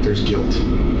there's guilt. I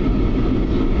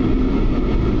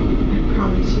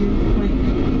promise you,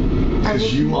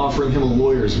 because you offering him a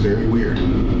lawyer is very weird.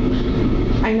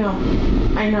 I know.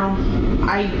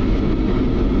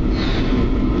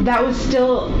 That was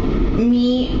still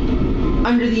me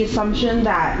under the assumption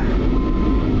that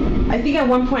I think at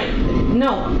one point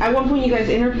you guys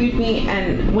interviewed me,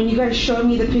 and when you guys showed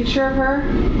me the picture of her,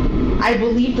 I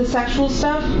believed the sexual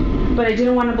stuff, but I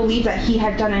didn't want to believe that he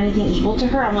had done anything evil to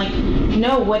her. I'm like,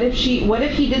 no, what if he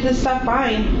did this stuff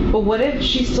fine, but what if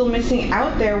she's still missing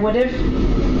out there? What if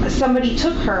somebody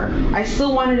took her? I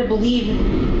still wanted to believe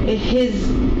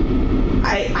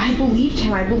I believed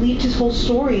him. I believed his whole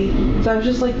story. So I was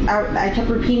just like, I kept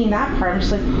repeating that part. I'm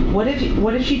just like, what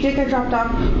if she did get dropped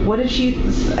off? What if she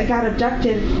got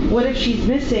abducted? What if she's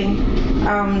missing?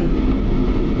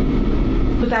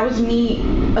 But that was me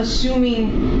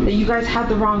assuming that you guys had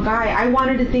the wrong guy. I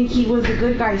wanted to think he was a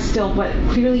good guy still, but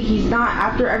clearly he's not.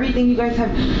 After everything you guys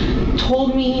have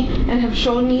told me and have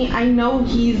shown me, I know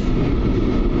he's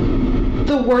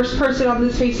the worst person on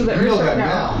this face of the earth. You know right that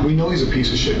now. We know he's a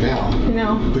piece of shit now. I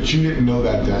know. But you didn't know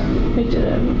that then. I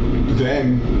didn't.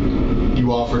 Then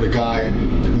you offered a guy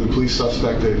who the police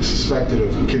suspected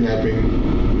of kidnapping,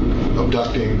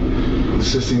 abducting,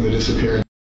 assisting the disappearance.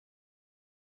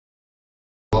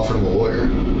 Offered him a lawyer.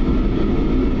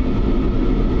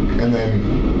 And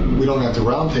then we don't have to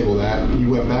roundtable that.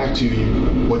 You went back to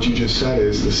what you just said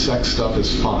is the sex stuff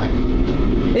is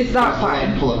fine. It's not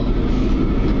fine. Hold on.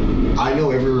 I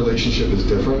know every relationship is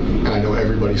different, and I know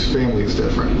everybody's family is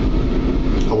different.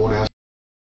 I won't ask,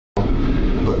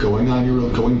 but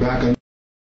going back on,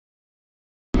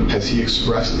 has he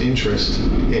expressed interest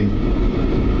in,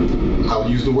 I'll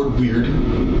use the word weird,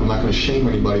 I'm not going to shame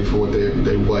anybody for what they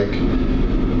like,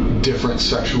 different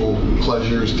sexual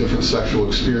pleasures, different sexual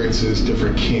experiences,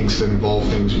 different kinks that involve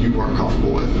things you weren't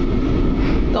comfortable with?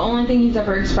 The only thing he's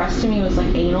ever expressed to me was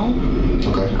like anal.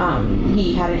 Okay.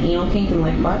 He had an anal kink and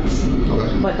like butts.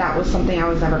 Okay. But that was something I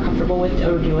was never comfortable with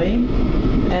or doing.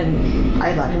 And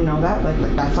I let him know that. Like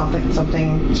that's not like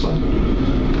something. That's fine.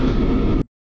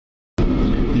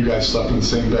 You guys slept in the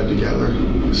same bed together.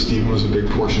 Stephen was a big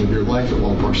portion of your life at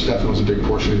one point. Stephan was a big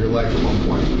portion of your life at one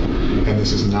point. And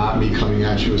this is not me coming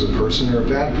at you as a person or a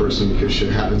bad person, because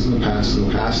shit happens in the past, and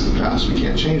the past is the past. We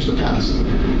can't change the past.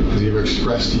 Has he ever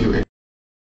expressed to you?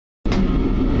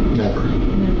 Never.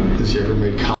 Has he ever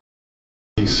made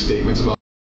these statements about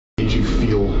made you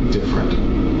feel different?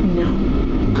 No.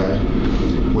 Okay.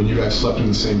 When you guys slept in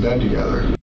the same bed together,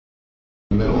 in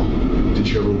the middle, did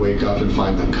you ever wake up and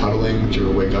find them cuddling? Did you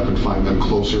ever wake up and find them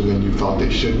closer than you thought they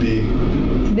should be?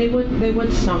 They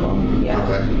would snuggle, yeah.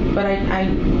 Okay. But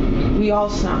we all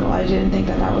snuggle. I didn't think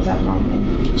that was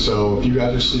abnormal. So if you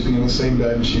guys are sleeping in the same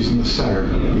bed and she's in the center,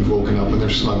 you've woken up and they're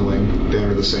snuggling, they're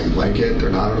under the same blanket, they're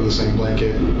not under the same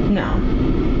blanket? No.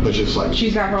 But just like...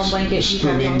 She's got her own blanket.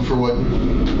 Spooning for what?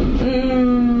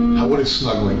 What is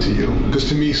snuggling to you? Because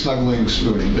to me, snuggling,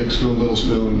 spooning. Big spoon, little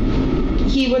spoon.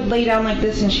 He would lay down like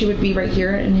this and she would be right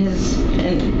here in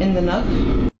the nook.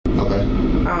 Okay.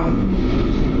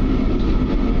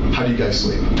 How do you guys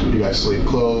sleep? Do you guys sleep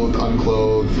clothed,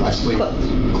 unclothed? I sleep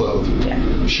clothed.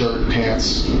 Yeah. Shirt,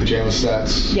 pants, pajama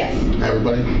sets? Yes.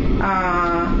 Everybody?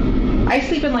 I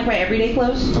sleep in like my everyday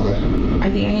clothes. Okay. I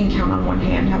think I can count on one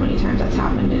hand how many times that's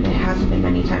happened, and it hasn't been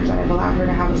many times that I've allowed her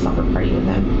to have a supper party with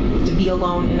him, to be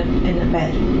alone in a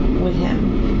bed with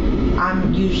him.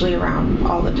 I'm usually around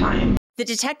all the time. The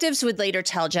detectives would later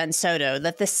tell Jen Soto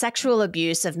that the sexual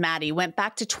abuse of Maddie went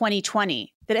back to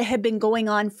 2020, that it had been going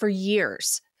on for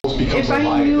years. If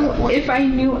I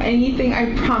knew anything,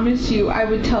 I promise you, I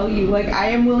would tell you. Like, I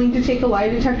am willing to take a lie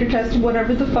detector test,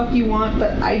 whatever the fuck you want,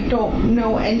 but I don't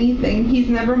know anything. He's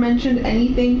never mentioned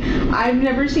anything. I've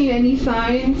never seen any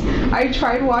signs. I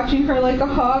tried watching her like a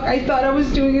hawk. I thought I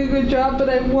was doing a good job, but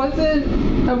I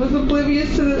wasn't. I was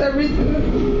oblivious to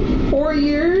everything. 4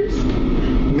 years?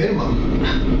 Minimum.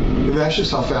 That's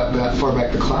just how that far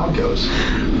back the cloud goes.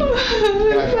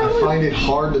 And I find it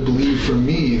hard to believe for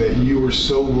me that you were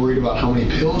so worried about how many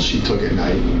pills she took at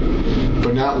night,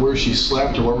 but not where she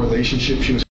slept or what relationship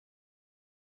she was.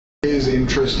 His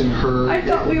interest in her. I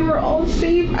thought we were all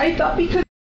safe. I thought because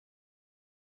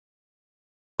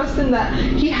in that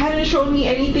he hadn't shown me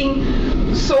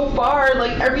anything so far,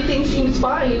 like everything seems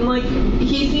fine. Like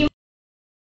he seemed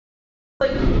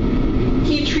like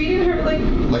he treated her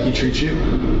like he treats you.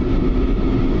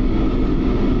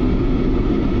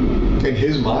 In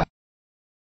his mind.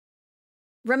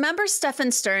 Remember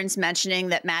Stephan Sterns mentioning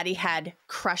that Maddie had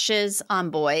crushes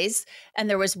on boys, and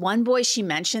there was one boy she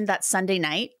mentioned that Sunday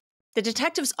night? The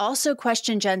detectives also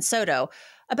questioned Jen Soto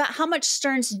about how much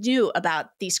Sterns knew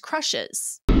about these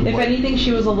crushes. If anything,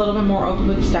 she was a little bit more open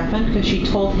with Stephan because she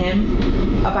told him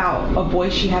about a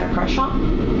boy she had a crush on.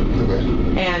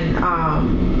 Okay. And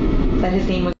that his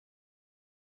name was.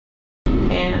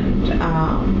 And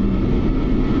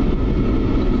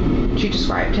she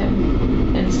described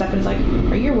him. And Stephan's like,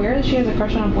 "Are you aware that she has a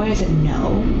crush on a boy?" I said,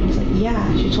 "No." He's like,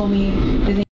 "Yeah." She told me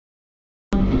his name,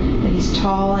 that he's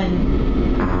tall and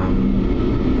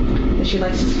that she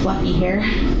likes his fluffy hair.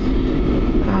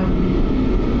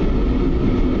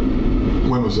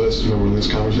 When was this? Do you remember when this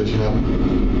conversation happened?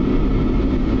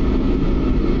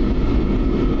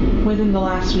 Within the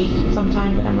last week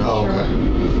sometime, but I'm not sure. Okay.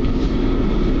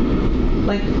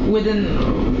 Like within,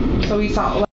 so we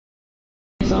saw,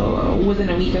 so within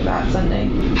a week of that Sunday.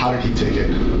 How did he take it?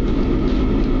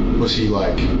 Was he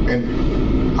like,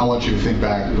 and I want you to think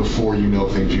back before you know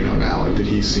things you know now, like did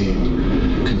he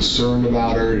seem concerned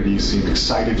about her? Did he seem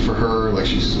excited for her? Like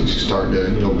she's starting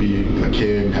to, be a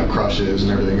kid and have crushes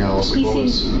and everything else? Like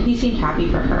he seemed happy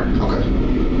for her. Okay.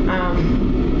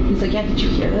 He's like, "Yeah, did you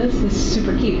hear this? This is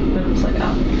super cute." And I was like,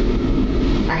 "Oh,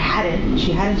 I hadn't.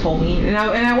 She hadn't told me." And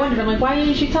I wondered, I'm like, why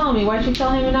didn't she tell me? Why did she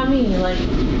tell him and not me? Like,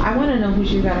 I want to know who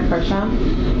she's got a crush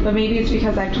on. But maybe it's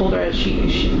because I've told her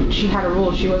she had a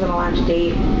rule. She wasn't allowed to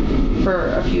date for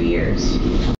a few years.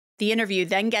 The interview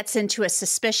then gets into a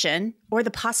suspicion or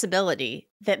the possibility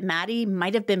that Maddie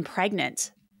might have been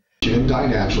pregnant. She didn't die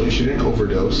naturally. She didn't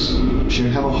overdose. She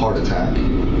didn't have a heart attack.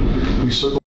 We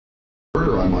circled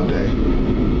murder on Monday.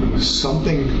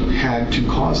 Something had to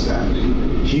cause that.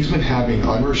 He's been having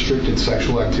unrestricted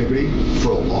sexual activity for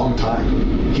a long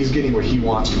time. He's getting what he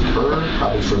wants from her,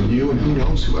 probably from you, and who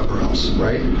knows whoever else,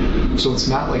 right? So it's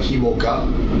not like he woke up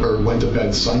or went to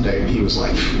bed Sunday and he was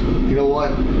like, "You know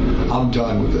what? I'm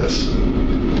done with this."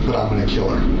 but I'm going to kill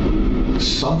her.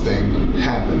 Something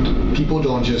happened. People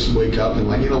don't just wake up and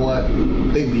like, you know what?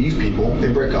 They leave people. They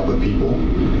break up with people.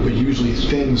 But usually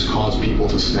things cause people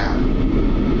to snap.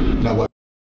 Now, what?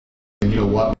 You know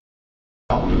what?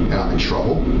 And I'm in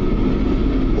trouble.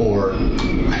 Or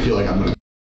I feel like I'm going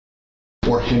to...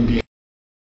 Or him being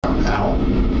out.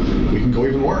 We can go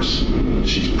even worse.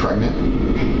 She's pregnant.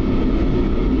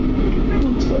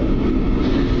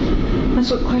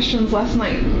 That's what questions last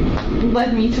night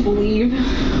led me to believe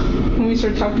when we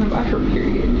started talking about her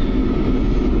period.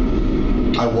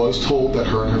 I was told that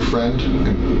her and her friend,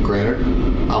 and granted,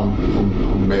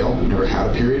 I'm male, never had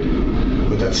a period,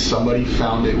 but that somebody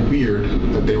found it weird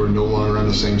that they were no longer on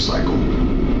the same cycle.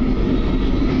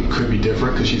 Could be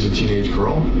different because she's a teenage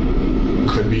girl.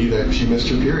 Could be that she missed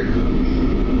her period.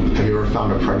 Have you ever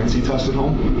found a pregnancy test at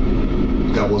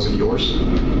home that wasn't yours?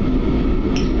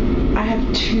 I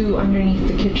have 2 underneath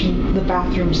the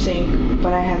bathroom sink,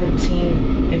 but I haven't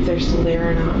seen if they're still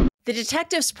there or not. The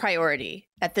detective's priority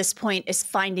at this point is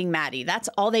finding Maddie. That's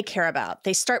all they care about.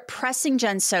 They start pressing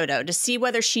Jen Soto to see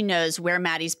whether she knows where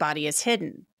Maddie's body is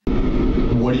hidden.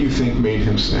 What do you think made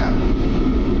him snap?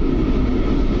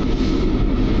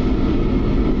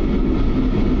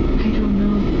 I don't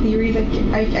know. Theories,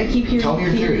 I keep hearing. Tell me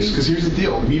your theories, because here's the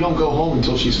deal. We don't go home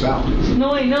until she's found.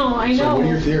 No, I know. So what are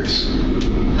your theories?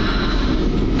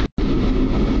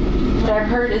 What I've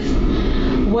heard is,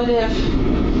 what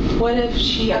if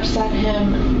she upset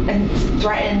him and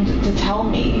threatened to tell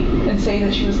me and say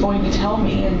that she was going to tell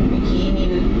me and he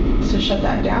needed to shut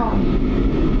that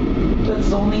down? That's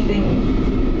the only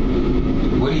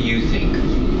thing. What do you think?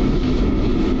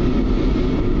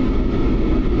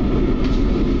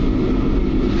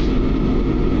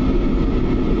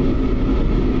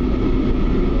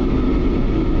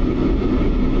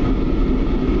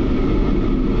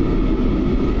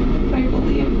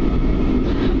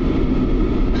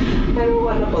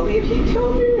 If he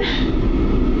killed her.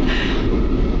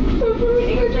 But from what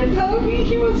you guys are telling me,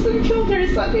 he must have killed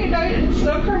her Sunday night and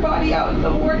snuck her body out in the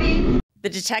morning. The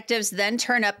detectives then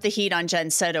turn up the heat on Jen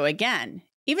Soto again.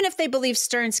 Even if they believe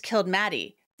Sterns killed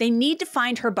Maddie, they need to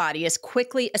find her body as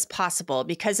quickly as possible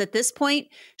because at this point,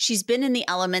 she's been in the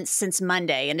elements since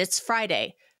Monday and it's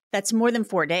Friday. That's more than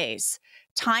 4 days.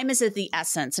 Time is of the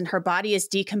essence and her body is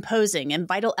decomposing and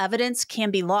vital evidence can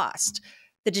be lost.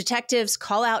 The detectives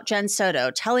call out Jen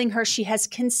Soto, telling her she has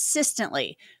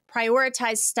consistently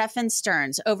prioritized Stephan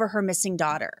Sterns over her missing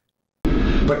daughter.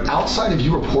 But outside of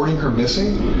you reporting her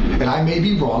missing, and I may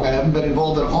be wrong, I haven't been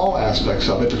involved in all aspects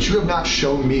of it, but you have not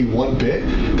shown me one bit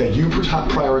that you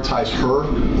prioritize her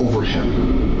over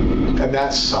him. And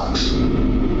that sucks.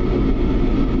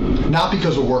 Not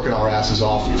because we're working our asses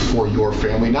off for your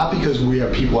family, not because we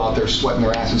have people out there sweating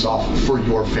their asses off for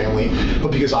your family,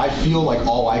 but because I feel like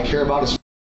all I care about is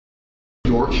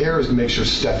your care is to make sure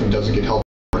Stephan doesn't get held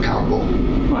accountable.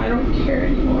 Well, I don't care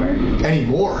anymore.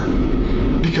 Anymore?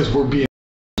 Because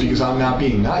I'm not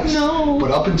being nice. No.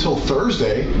 But up until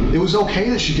Thursday, it was okay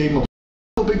that she gave him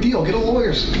no big deal. Get a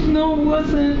lawyers. No, it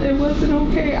wasn't. It wasn't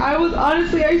okay. I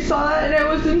saw that and I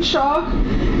was in shock.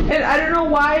 And I don't know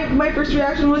why my first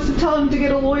reaction was to tell him to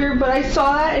get a lawyer, but I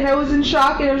saw that and I was in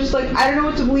shock and I was just like, I don't know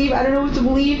what to believe. I don't know what to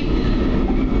believe.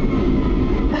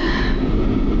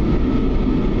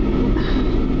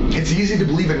 It's easy to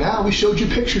believe it now. We showed you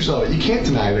pictures of it. You can't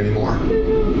deny it anymore.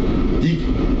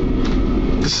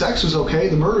 The sex was okay.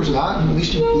 The murder's not. At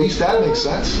least that makes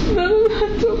sense. No,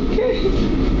 that's okay.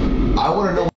 I want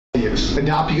to know what it is. And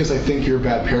not because I think you're a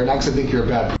bad parent, not because I think you're a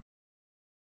bad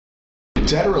person.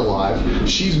 Dead or alive,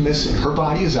 she's missing. Her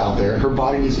body is out there, and her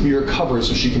body needs to be recovered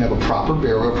so she can have a proper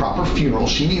burial, a proper funeral.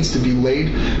 She needs to be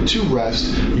laid to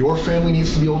rest. Your family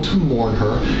needs to be able to mourn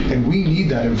her, and we need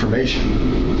that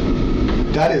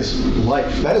information. That is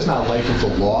life. That is not life of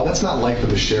the law. That's not life of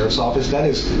the sheriff's office. That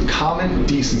is common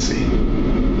decency.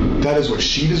 That is what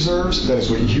she deserves. That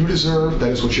is what you deserve. That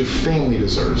is what your family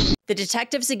deserves. The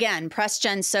detectives again press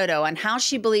Jen Soto on how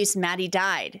she believes Maddie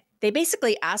died. They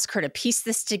basically ask her to piece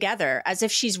this together as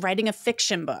if she's writing a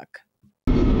fiction book.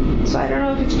 So I don't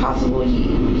know if it's possible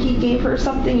he gave her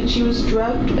something and she was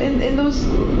drugged. In those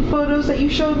photos that you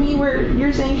showed me where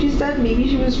you're saying she's dead, maybe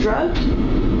she was drugged.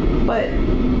 But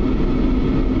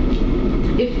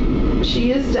if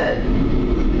she is dead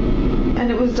and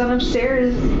it was done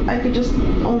upstairs, I could just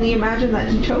only imagine that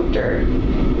he choked her.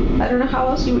 I don't know how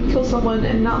else you would kill someone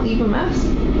and not leave a mess.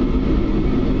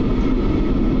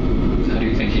 How do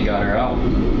you think he got her out?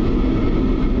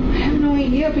 I have no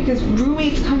idea because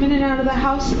roommates come in and out of the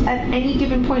house at any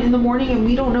given point in the morning and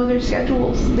we don't know their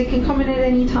schedules. They can come in at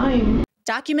any time.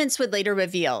 Documents would later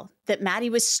reveal that Maddie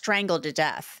was strangled to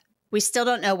death. We still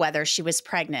don't know whether she was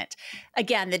pregnant.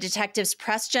 Again, the detectives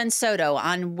pressed Jen Soto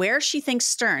on where she thinks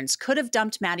Sterns could have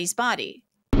dumped Maddie's body.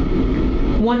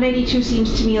 192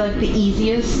 seems to me like the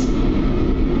easiest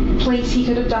place he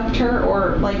could have dumped her,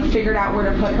 or like figured out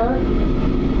where to put her.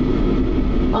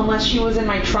 Unless she was in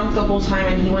my trunk the whole time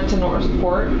and he went to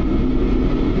Northport.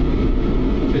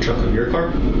 The trunk of your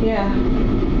car? Yeah.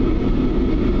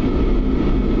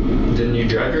 Didn't you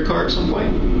drive your car at some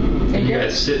point? Did you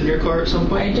guys sit in your car at some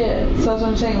point? I did. So that's what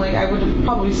I'm saying. Like, I would have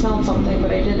probably smelled something,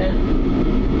 but I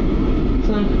didn't.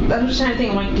 So I'm just trying to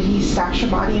think, like, did he stash her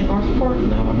body in Northport?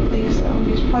 No, I don't think so.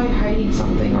 He was probably hiding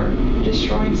something or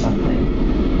destroying something.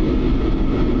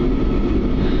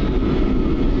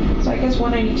 So I guess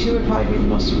 192 would probably be the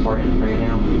most important right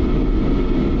now.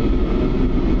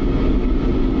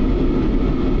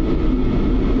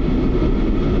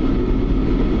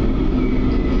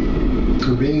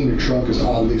 Her being in your trunk is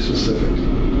oddly specific.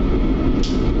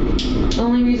 The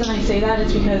only reason I say that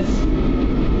is because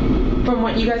from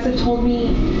what you guys have told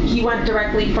me, he went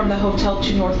directly from the hotel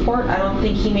to Northport. I don't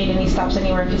think he made any stops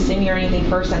anywhere in Kissimmee or anything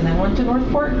first and then went to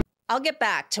Northport. I'll get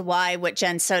back to why what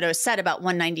Jen Soto said about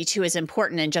 192 is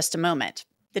important in just a moment.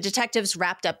 The detectives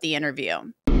wrapped up the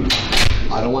interview.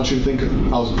 I don't want you to think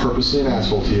I was purposely an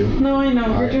asshole to you. No, I know.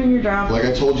 You're right. doing your job. Like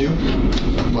I told you,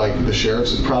 like the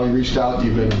sheriffs have probably reached out.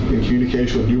 You've been in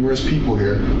communication with numerous people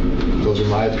here. Those are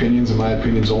my opinions and my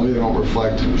opinions only. They don't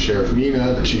reflect Sheriff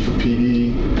Mina, the chief of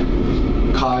PD,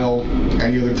 Kyle,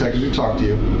 any other detectives who talked to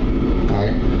you. All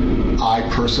right. I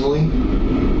personally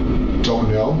don't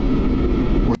know.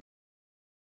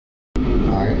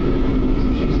 All right.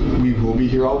 We will be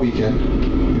here all weekend.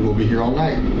 We will be here all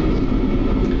night.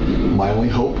 My only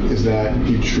hope is that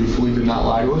you truthfully did not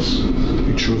lie to us.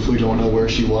 You truthfully don't know where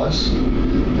she was,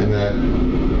 and that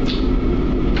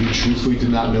you truthfully did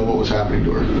not know what was happening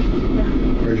to her.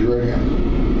 Raise your right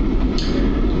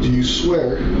hand. Do you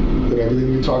swear that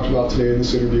everything we talked about today in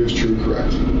this interview is true and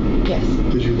correct? Yes.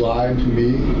 Did you lie to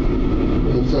me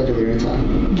or the detective at any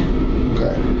time? No.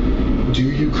 Okay. Do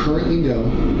you currently know,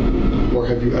 or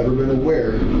have you ever been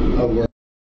aware of where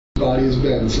the body has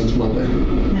been since Monday?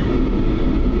 No.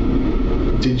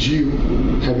 Did you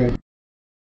have any?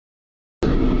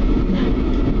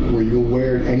 No. Were you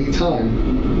aware at any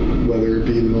time, whether it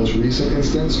be the most recent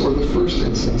instance or the first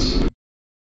instance,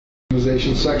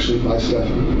 victimization sexually by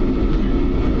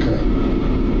Stephan? Okay.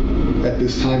 At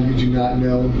this time, you do not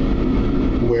know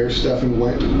where Stephan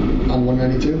went on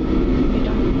 192? I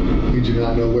don't. You do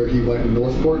not know where he went in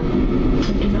Northport? I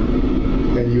do not.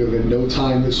 And you have at no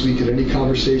time this week had any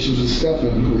conversations with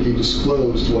Stephan where he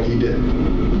disclosed what he did?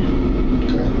 No.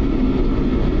 Okay.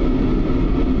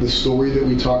 The story that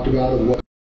we talked about of what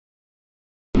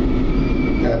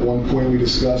at one point we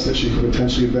discussed that she could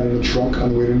potentially have been in a trunk on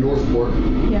the way to Northport.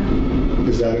 Yeah.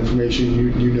 Is that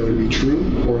information you know to be true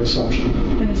or an assumption?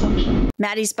 An assumption.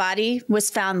 Maddie's body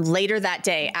was found later that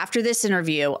day after this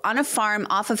interview on a farm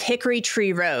off of Hickory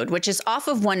Tree Road, which is off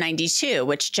of 192,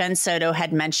 which Jen Soto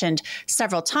had mentioned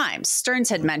several times. Sterns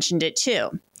had mentioned it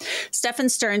too. Stephan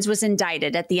Sterns was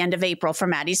indicted at the end of April for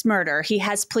Maddie's murder. He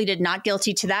has pleaded not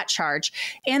guilty to that charge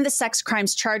and the sex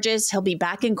crimes charges. He'll be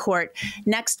back in court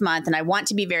next month. And I want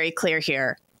to be very clear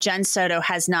here. Jen Soto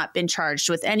has not been charged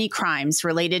with any crimes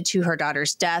related to her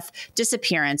daughter's death,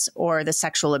 disappearance, or the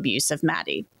sexual abuse of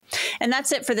Maddie. And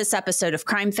that's it for this episode of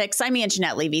Crime Fix. I'm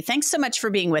Angenette Levy. Thanks so much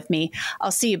for being with me.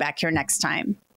 I'll see you back here next time.